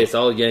that's the case,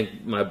 I'll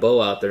yank my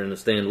bow out there in the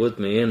stand with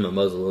me and my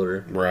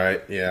muzzleloader.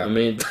 Right, yeah. I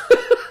mean...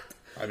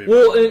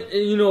 well, and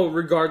you know,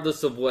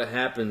 regardless of what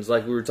happens,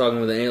 like we were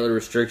talking with the antler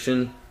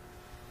restriction...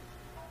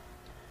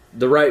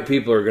 The right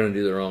people are going to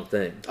do the wrong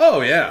thing. Oh,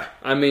 yeah.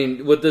 I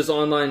mean, with this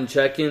online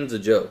check-in's a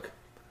joke.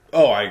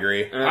 Oh, I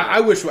agree. I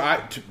wish,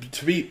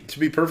 to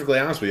be perfectly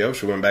honest with you, I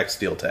wish we went back to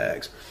steel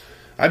tags.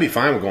 I'd be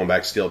fine with going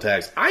back to steel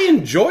tags. I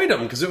enjoyed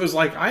them because it was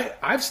like,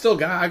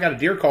 I got a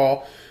deer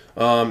call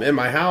in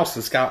my house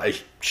that's got a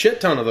shit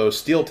ton of those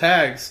steel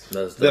tags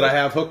that I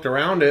have hooked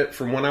around it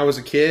from when I was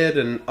a kid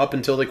and up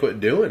until they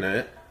quit doing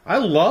it. I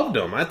loved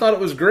them. I thought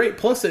it was great.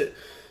 Plus,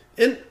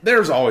 and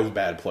there's always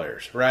bad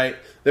players, right?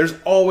 There's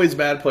always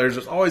bad players.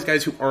 There's always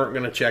guys who aren't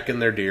going to check in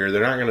their deer.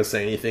 They're not going to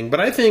say anything. But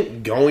I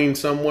think going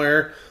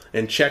somewhere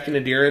and checking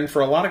a deer in,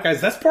 for a lot of guys,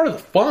 that's part of the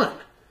fun.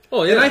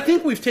 Oh, yeah. And I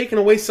think we've taken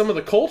away some of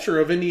the culture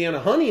of Indiana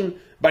hunting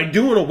by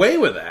doing away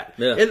with that.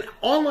 Yeah. And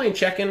online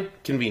check-in,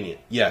 convenient.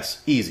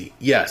 Yes. Easy.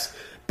 Yes.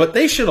 But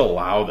they should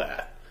allow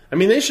that. I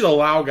mean, they should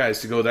allow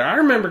guys to go there. I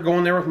remember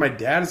going there with my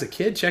dad as a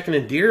kid, checking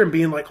in deer and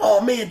being like, "Oh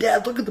man,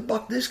 Dad, look at the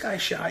buck this guy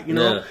shot," you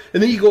know. Yeah.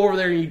 And then you go over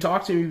there and you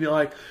talk to him, and you be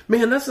like,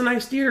 "Man, that's a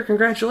nice deer.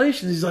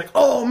 Congratulations." He's like,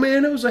 "Oh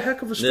man, it was a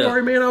heck of a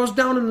story, man. I was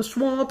down in the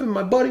swamp and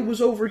my buddy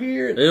was over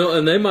here." You know,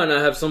 and they might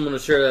not have someone to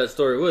share that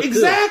story with.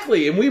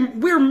 Exactly, too.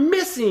 And we're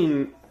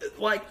missing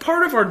like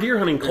part of our deer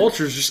hunting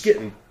culture is just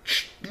getting.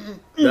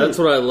 That's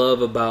what I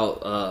love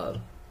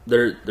about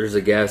there's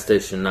a gas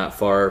station not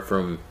far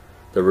from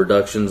the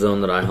reduction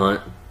zone that I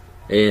hunt,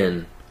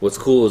 and what's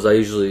cool is I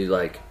usually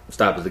like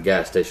stop at the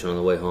gas station on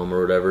the way home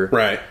or whatever.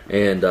 Right.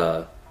 And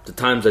the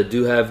times I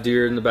do have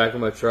deer in the back of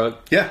my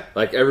truck,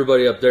 like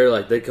everybody up there,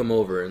 like they come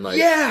over and like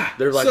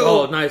they're like,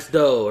 "Oh, nice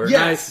doe" or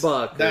 "nice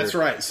buck." That's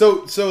right.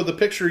 So the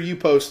picture you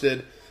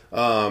posted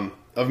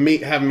of me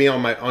having me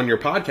on your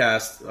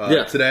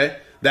podcast today,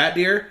 that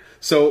deer.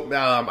 So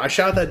I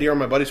shot that deer on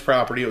my buddy's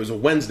property. It was a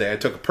Wednesday. I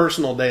took a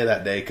personal day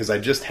that day because I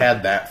just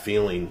had that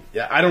feeling.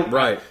 Yeah, I don't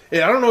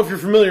know if you're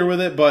familiar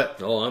with it,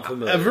 but I'm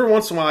familiar. Every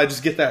once in a while, I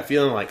just get that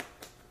feeling like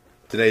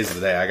today's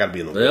the day. I got to be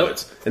in the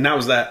woods, and that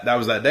was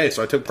that day.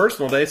 So I took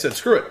personal day. Said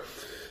screw it.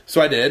 So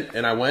I did,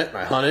 and I went. And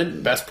I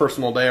hunted. Best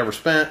personal day I ever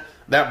spent.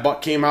 That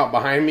buck came out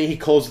behind me. He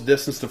closed the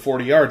distance to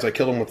 40 yards. I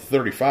killed him with a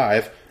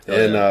 35,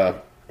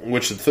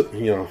 which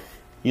you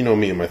know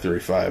me and my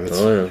 35.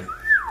 It's,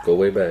 go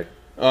way back.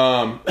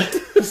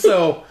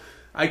 So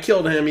I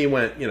killed him. He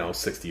went,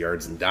 60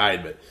 yards and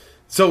died. But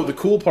so the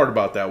cool part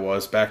about that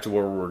was back to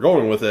where we're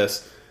going with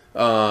this.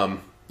 I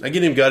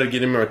get him gutted,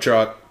 get him in my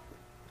truck,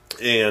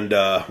 and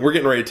we're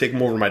getting ready to take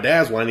him over to my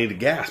dad's. Well, I needed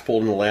gas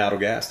pulled in the Layout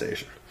gas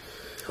station.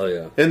 Oh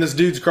yeah. And this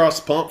dude's across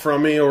the pump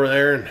from me over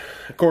there, and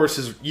of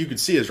course you could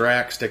see his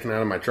rack sticking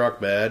out of my truck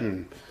bed.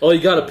 And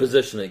you got to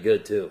position it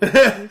good too.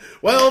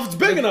 Well, if it's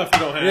big enough, you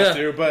don't have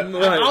to. But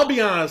I'll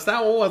be honest,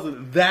 that one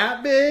wasn't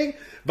that big.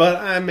 But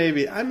I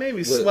maybe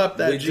slept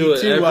that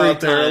G2 out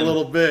there a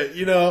little bit,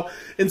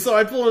 And so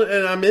I pull it,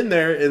 and I'm in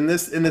there, and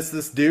it's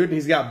this dude, and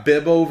he's got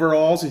bib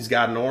overalls, he's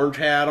got an orange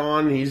hat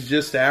on, he's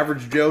just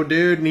average Joe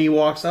dude, and he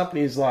walks up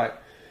and he's like,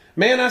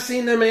 "Man, I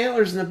seen them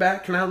antlers in the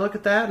back. Can I look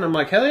at that?" And I'm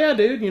like, "Hell yeah,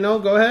 dude.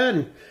 Go ahead."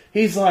 And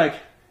he's like,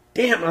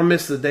 "Damn, I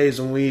miss the days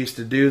when we used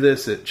to do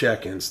this at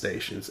check-in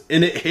stations."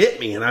 And it hit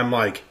me, and I'm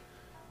like,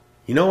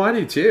 I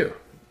do too.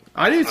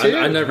 I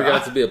never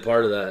got to be a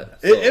part of that.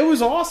 So. It was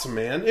awesome,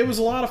 man. It was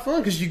a lot of fun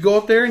because you go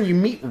up there and you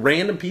meet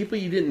random people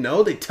you didn't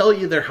know. They tell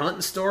you their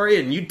hunting story,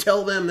 and you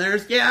tell them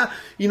theirs. Yeah,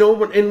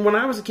 and when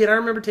I was a kid, I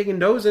remember taking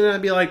does in, and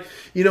I'd be like,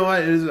 it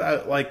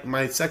was like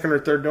my second or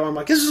third doe. I'm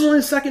like, "This is only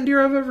the second deer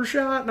I've ever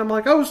shot," and I'm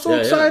like, I was so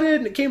excited,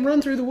 and it came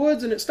run through the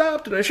woods, and it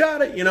stopped, and I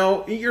shot it.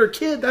 You're a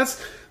kid.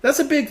 That's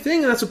a big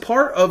thing, and that's a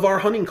part of our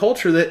hunting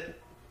culture that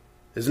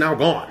is now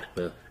gone,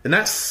 and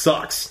that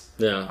sucks.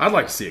 Yeah, I'd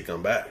like to see it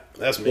come back.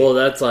 That's me. Well,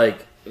 that's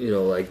like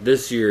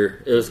this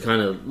year it was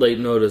kind of late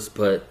notice,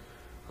 but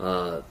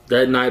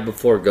that night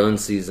before gun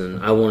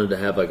season, I wanted to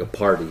have like a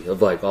party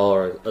of like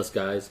all us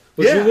guys,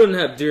 which we wouldn't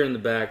have deer in the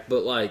back,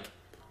 but like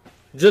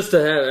just to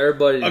have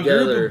everybody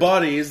together, a group of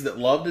buddies that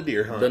love to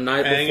deer hunt the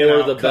night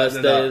before the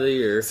best day of the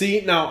year.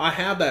 See, now I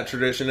have that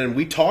tradition, and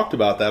we talked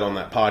about that on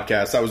that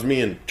podcast. That was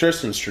me and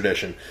Tristan's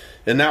tradition.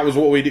 And that was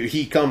what we do.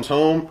 He comes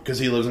home, because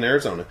he lives in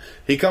Arizona.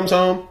 He comes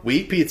home, we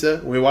eat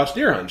pizza, we watch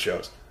deer hunt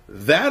shows.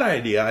 That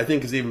idea, I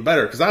think, is even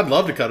better, because I'd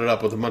love to cut it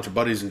up with a bunch of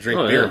buddies and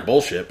drink beer and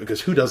bullshit, because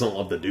who doesn't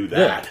love to do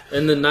that? Yeah.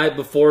 And the night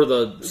before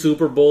the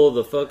Super Bowl of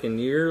the fucking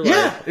year?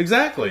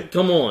 Exactly.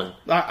 Come on.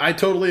 I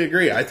totally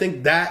agree. I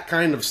think that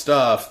kind of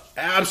stuff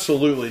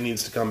absolutely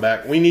needs to come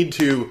back. We need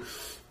to,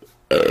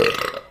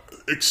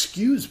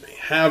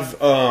 have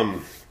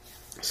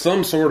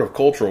some sort of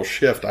cultural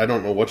shift, I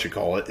don't know what you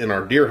call it, in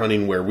our deer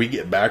hunting where we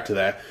get back to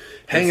that,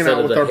 hanging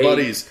out with our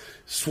buddies,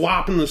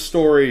 swapping the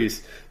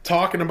stories,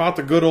 talking about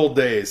the good old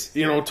days,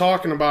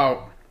 talking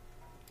about,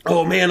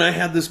 "Oh man, I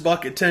had this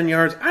buck at 10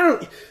 yards.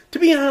 To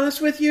be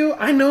honest with you,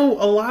 I know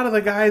a lot of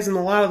the guys and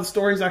a lot of the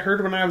stories I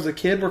heard when I was a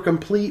kid were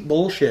complete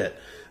bullshit.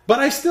 But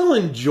I still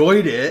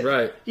enjoyed it.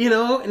 Right.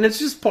 And it's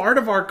just part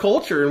of our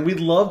culture, and we'd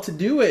love to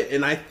do it.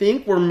 And I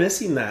think we're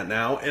missing that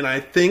now, and I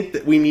think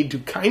that we need to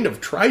kind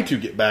of try to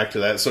get back to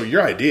that. So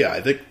your idea,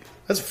 I think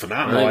that's a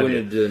phenomenal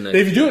idea.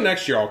 If you do it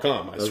next year, I'll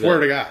come. I swear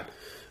to God.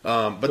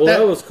 But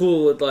that was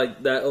cool with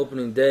like that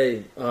opening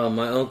day.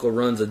 My uncle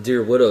runs a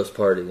deer widows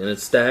party, and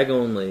it's stag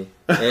only.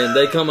 And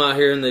they come out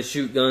here and they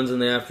shoot guns in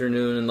the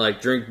afternoon and like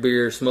drink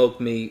beer,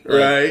 smoke meat.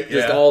 Like,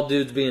 just all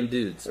dudes being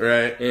dudes.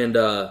 Right. And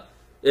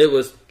it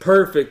was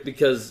perfect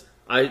because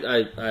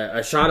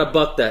I shot a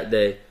buck that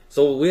day.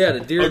 So we had a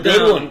deer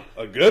down.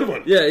 A good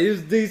one. Yeah, he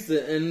was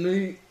decent.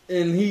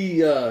 And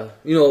he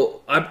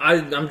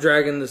I'm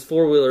dragging this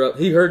 4-wheeler up.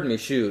 He heard me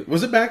shoot.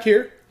 Was it back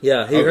here?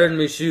 Yeah, he heard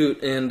me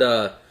shoot. And,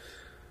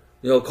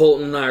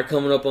 Colton and I are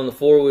coming up on the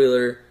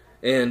 4-wheeler.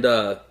 And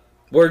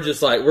we're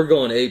just like, we're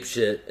going ape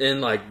shit. And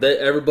like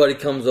everybody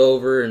comes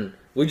over and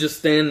we just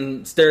stand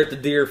and stare at the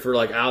deer for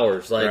like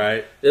hours.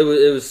 Like it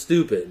was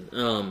stupid.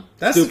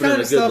 That's stupid the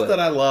kind of stuff way.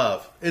 that I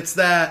love. It's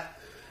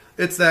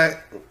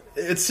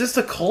just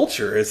a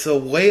culture. It's a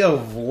way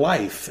of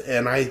life,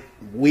 and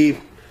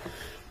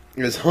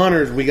as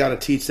hunters, we got to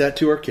teach that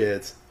to our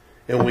kids,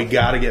 and we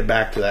got to get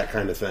back to that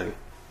kind of thing.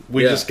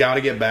 We just got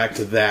to get back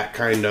to that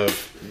kind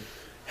of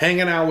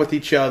hanging out with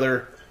each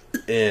other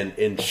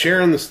and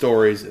sharing the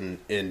stories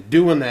and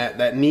doing that.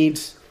 That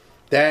needs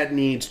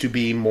to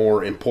be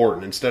more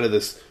important instead of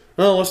this,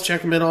 oh, let's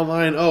check them in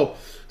online. Oh,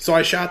 so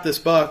I shot this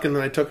buck and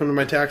then I took him to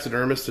my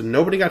taxidermist and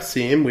nobody got to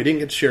see him. We didn't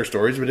get to share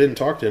stories. We didn't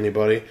talk to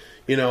anybody,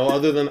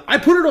 other than I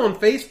put it on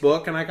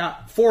Facebook and I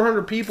got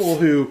 400 people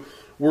who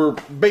were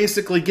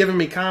basically giving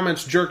me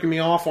comments, jerking me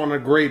off on a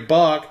great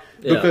buck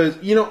because,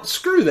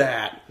 screw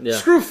that. Yeah.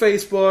 Screw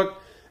Facebook.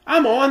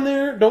 I'm on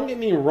there. Don't get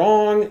me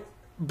wrong.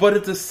 But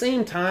at the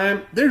same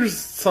time, there's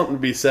something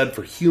to be said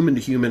for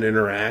human-to-human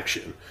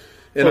interaction.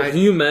 And can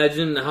you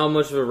imagine how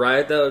much of a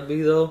riot that would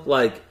be, though?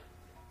 Like,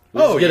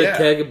 get a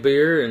keg of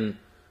beer and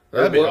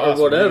that'd be awesome.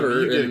 Or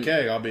whatever. You get a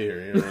keg, I'll be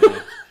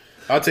here.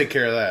 I'll take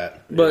care of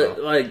that. But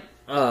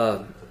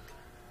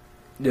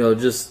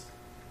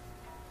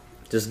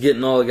just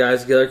getting all the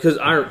guys together, because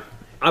I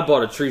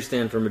bought a tree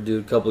stand from a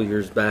dude a couple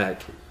years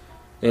back,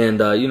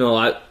 and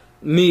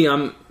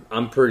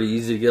I'm pretty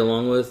easy to get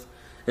along with,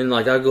 and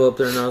I go up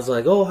there and I was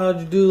like, oh, how'd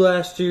you do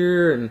last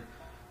year? And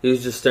he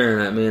was just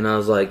staring at me, and I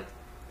was like,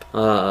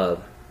 it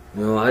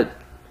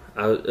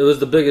was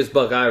the biggest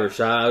buck I ever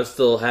shot. I was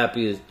still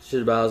happy as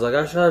shit about it. I was like,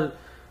 I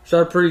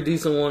shot a pretty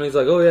decent one. He's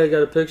like, oh yeah, you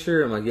got a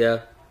picture? I'm like, yeah.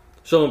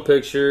 Show him a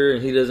picture,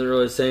 and he doesn't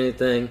really say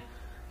anything.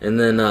 And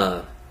then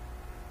I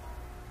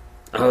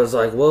was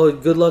like, well,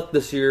 good luck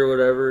this year or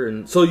whatever.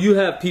 And so you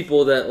have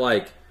people that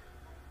are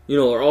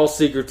all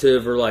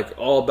secretive or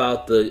all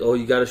about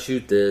you got to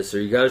shoot this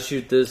or you got to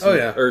shoot this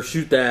or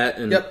shoot that.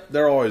 And yep,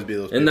 there'll always be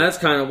those people. And that's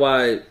kind of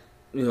why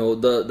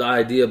the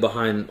idea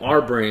behind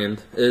our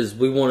brand is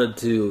we wanted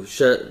to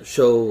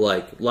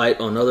show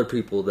light on other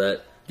people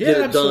that get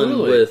it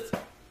done with.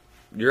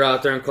 You're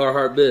out there in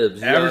Carhartt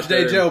bibs. Average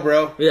day Joe,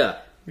 bro. Yeah.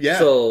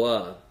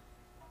 So,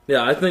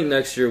 I think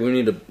next year we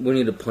need to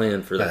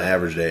plan for that.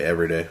 Average day,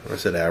 every day. I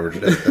said average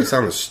day. That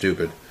sounded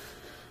stupid.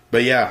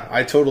 But yeah,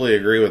 I totally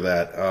agree with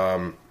that.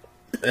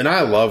 And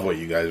I love what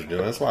you guys are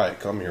doing. That's why I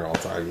come here all the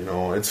time.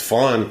 It's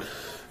fun.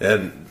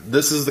 And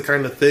this is the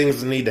kind of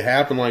things that need to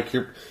happen, like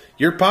your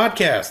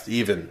podcast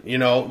even.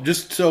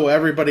 Just so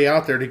everybody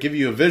out there, to give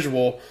you a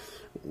visual,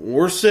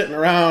 we're sitting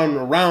around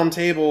a round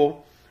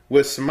table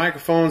with some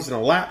microphones and a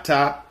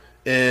laptop,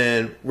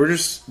 and we're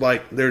just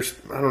there's,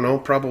 I don't know,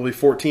 probably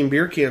 14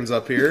 beer cans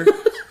up here,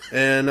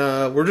 and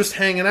we're just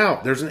hanging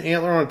out. There's an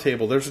antler on a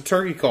table. There's a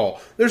turkey call.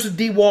 There's a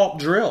DeWalt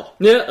drill.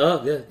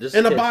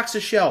 And a box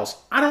of shells.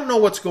 I don't know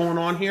what's going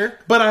on here,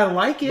 but I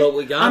like it.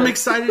 But I'm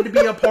excited to be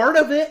a part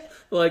of it.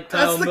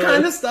 That's the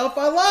kind of stuff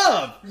I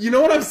love. You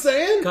know what I'm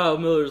saying? Kyle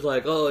Miller's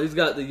like, oh, he's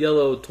got the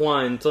yellow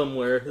twine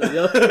somewhere. The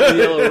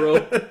yellow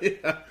rope.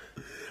 Yeah.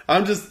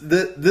 This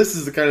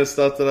is the kind of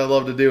stuff that I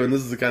love to do, and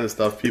this is the kind of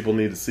stuff people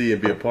need to see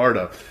and be a part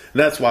of.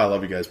 And that's why I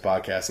love you guys'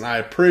 podcast, and I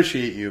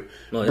appreciate you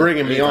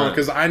bringing me on,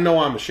 because I know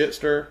I'm a shit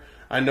stirrer.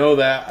 I know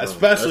that.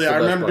 Especially, I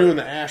remember doing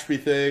the Ashby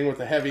thing with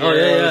the heavy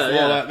arrows and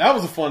all that. That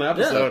was a fun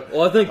episode. Yeah.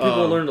 Well, I think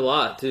people learned a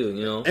lot,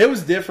 too, It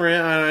was different,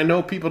 and I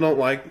know people don't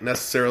like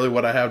necessarily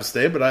what I have to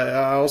say, but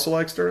I also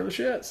like stirring the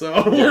shit, so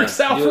it works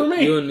out for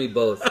me. You and me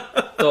both.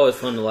 It's always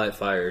fun to light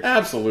fires.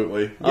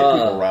 Absolutely. Get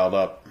people riled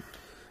up.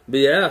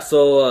 But yeah,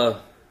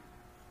 so...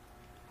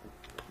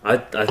 I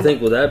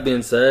think with that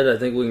being said, I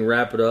think we can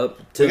wrap it up.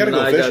 Tim and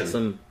I got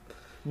some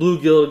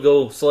bluegill to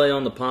go slay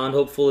on the pond,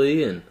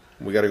 hopefully, and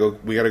we gotta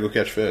go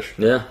catch fish.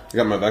 Yeah, I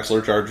got my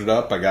Vexler charged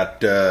up. I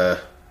got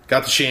the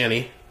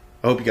shanty.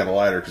 I hope you got a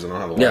lighter, because I don't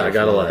have a lighter. Yeah, I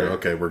got a lighter.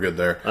 Okay, we're good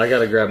there. I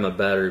gotta grab my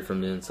battery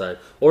from the inside,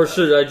 or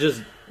should I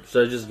just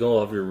go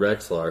off your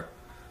Rexlar?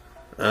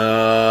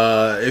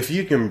 If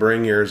you can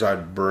bring yours,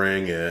 I'd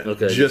bring it.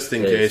 Okay, just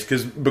in case,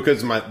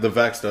 because the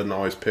Vex doesn't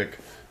always pick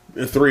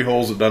 3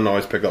 holes. It doesn't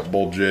always pick up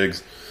bull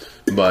jigs.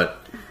 But,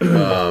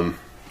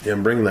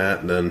 bring that,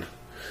 and then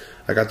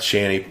I got the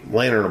shanty.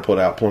 Lantern will put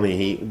out plenty of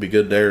heat. Will be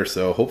good there,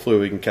 so hopefully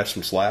we can catch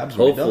some slabs.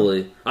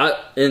 Hopefully. I'm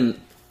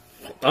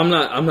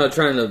not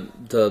trying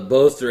to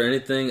boast or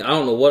anything. I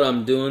don't know what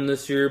I'm doing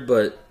this year,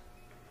 but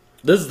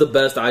this is the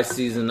best ice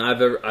season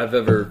I've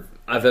ever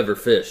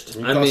fished.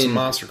 You caught some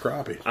monster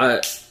crappie.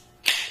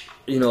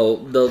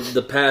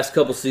 The past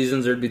couple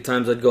seasons, there'd be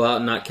times I'd go out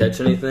and not catch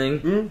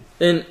anything,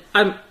 and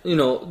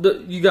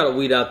you got to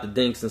weed out the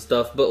dinks and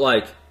stuff, but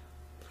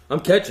I'm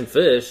catching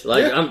fish.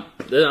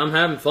 I'm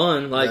having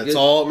fun. That's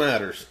all that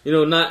matters.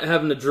 Not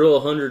having to drill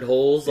 100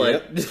 holes.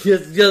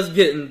 Just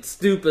getting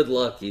stupid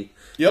lucky.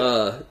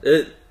 Yep.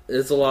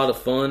 It's a lot of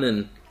fun,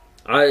 and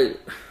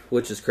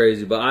which is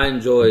crazy, but I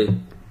enjoy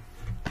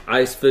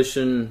ice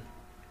fishing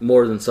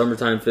more than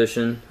summertime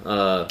fishing.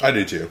 I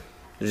do too.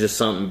 There's just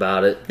something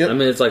about it. Yep. I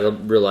mean, it's like a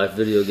real life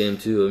video game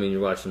too. I mean, you're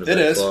watching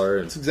the bar.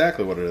 It's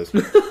exactly what it is.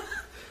 Man,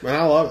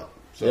 I love it.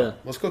 So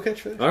let's go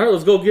catch fish. All right,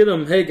 let's go get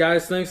them. Hey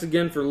guys, thanks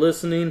again for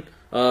listening.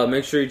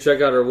 Make sure you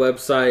check out our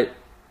website,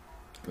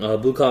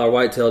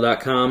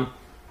 bluecollarwhitetail.com.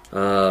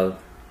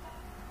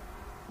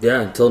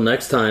 Until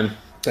next time.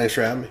 Thanks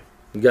for having me.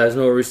 You guys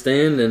know where we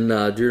stand,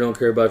 and deer don't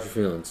care about your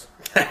feelings.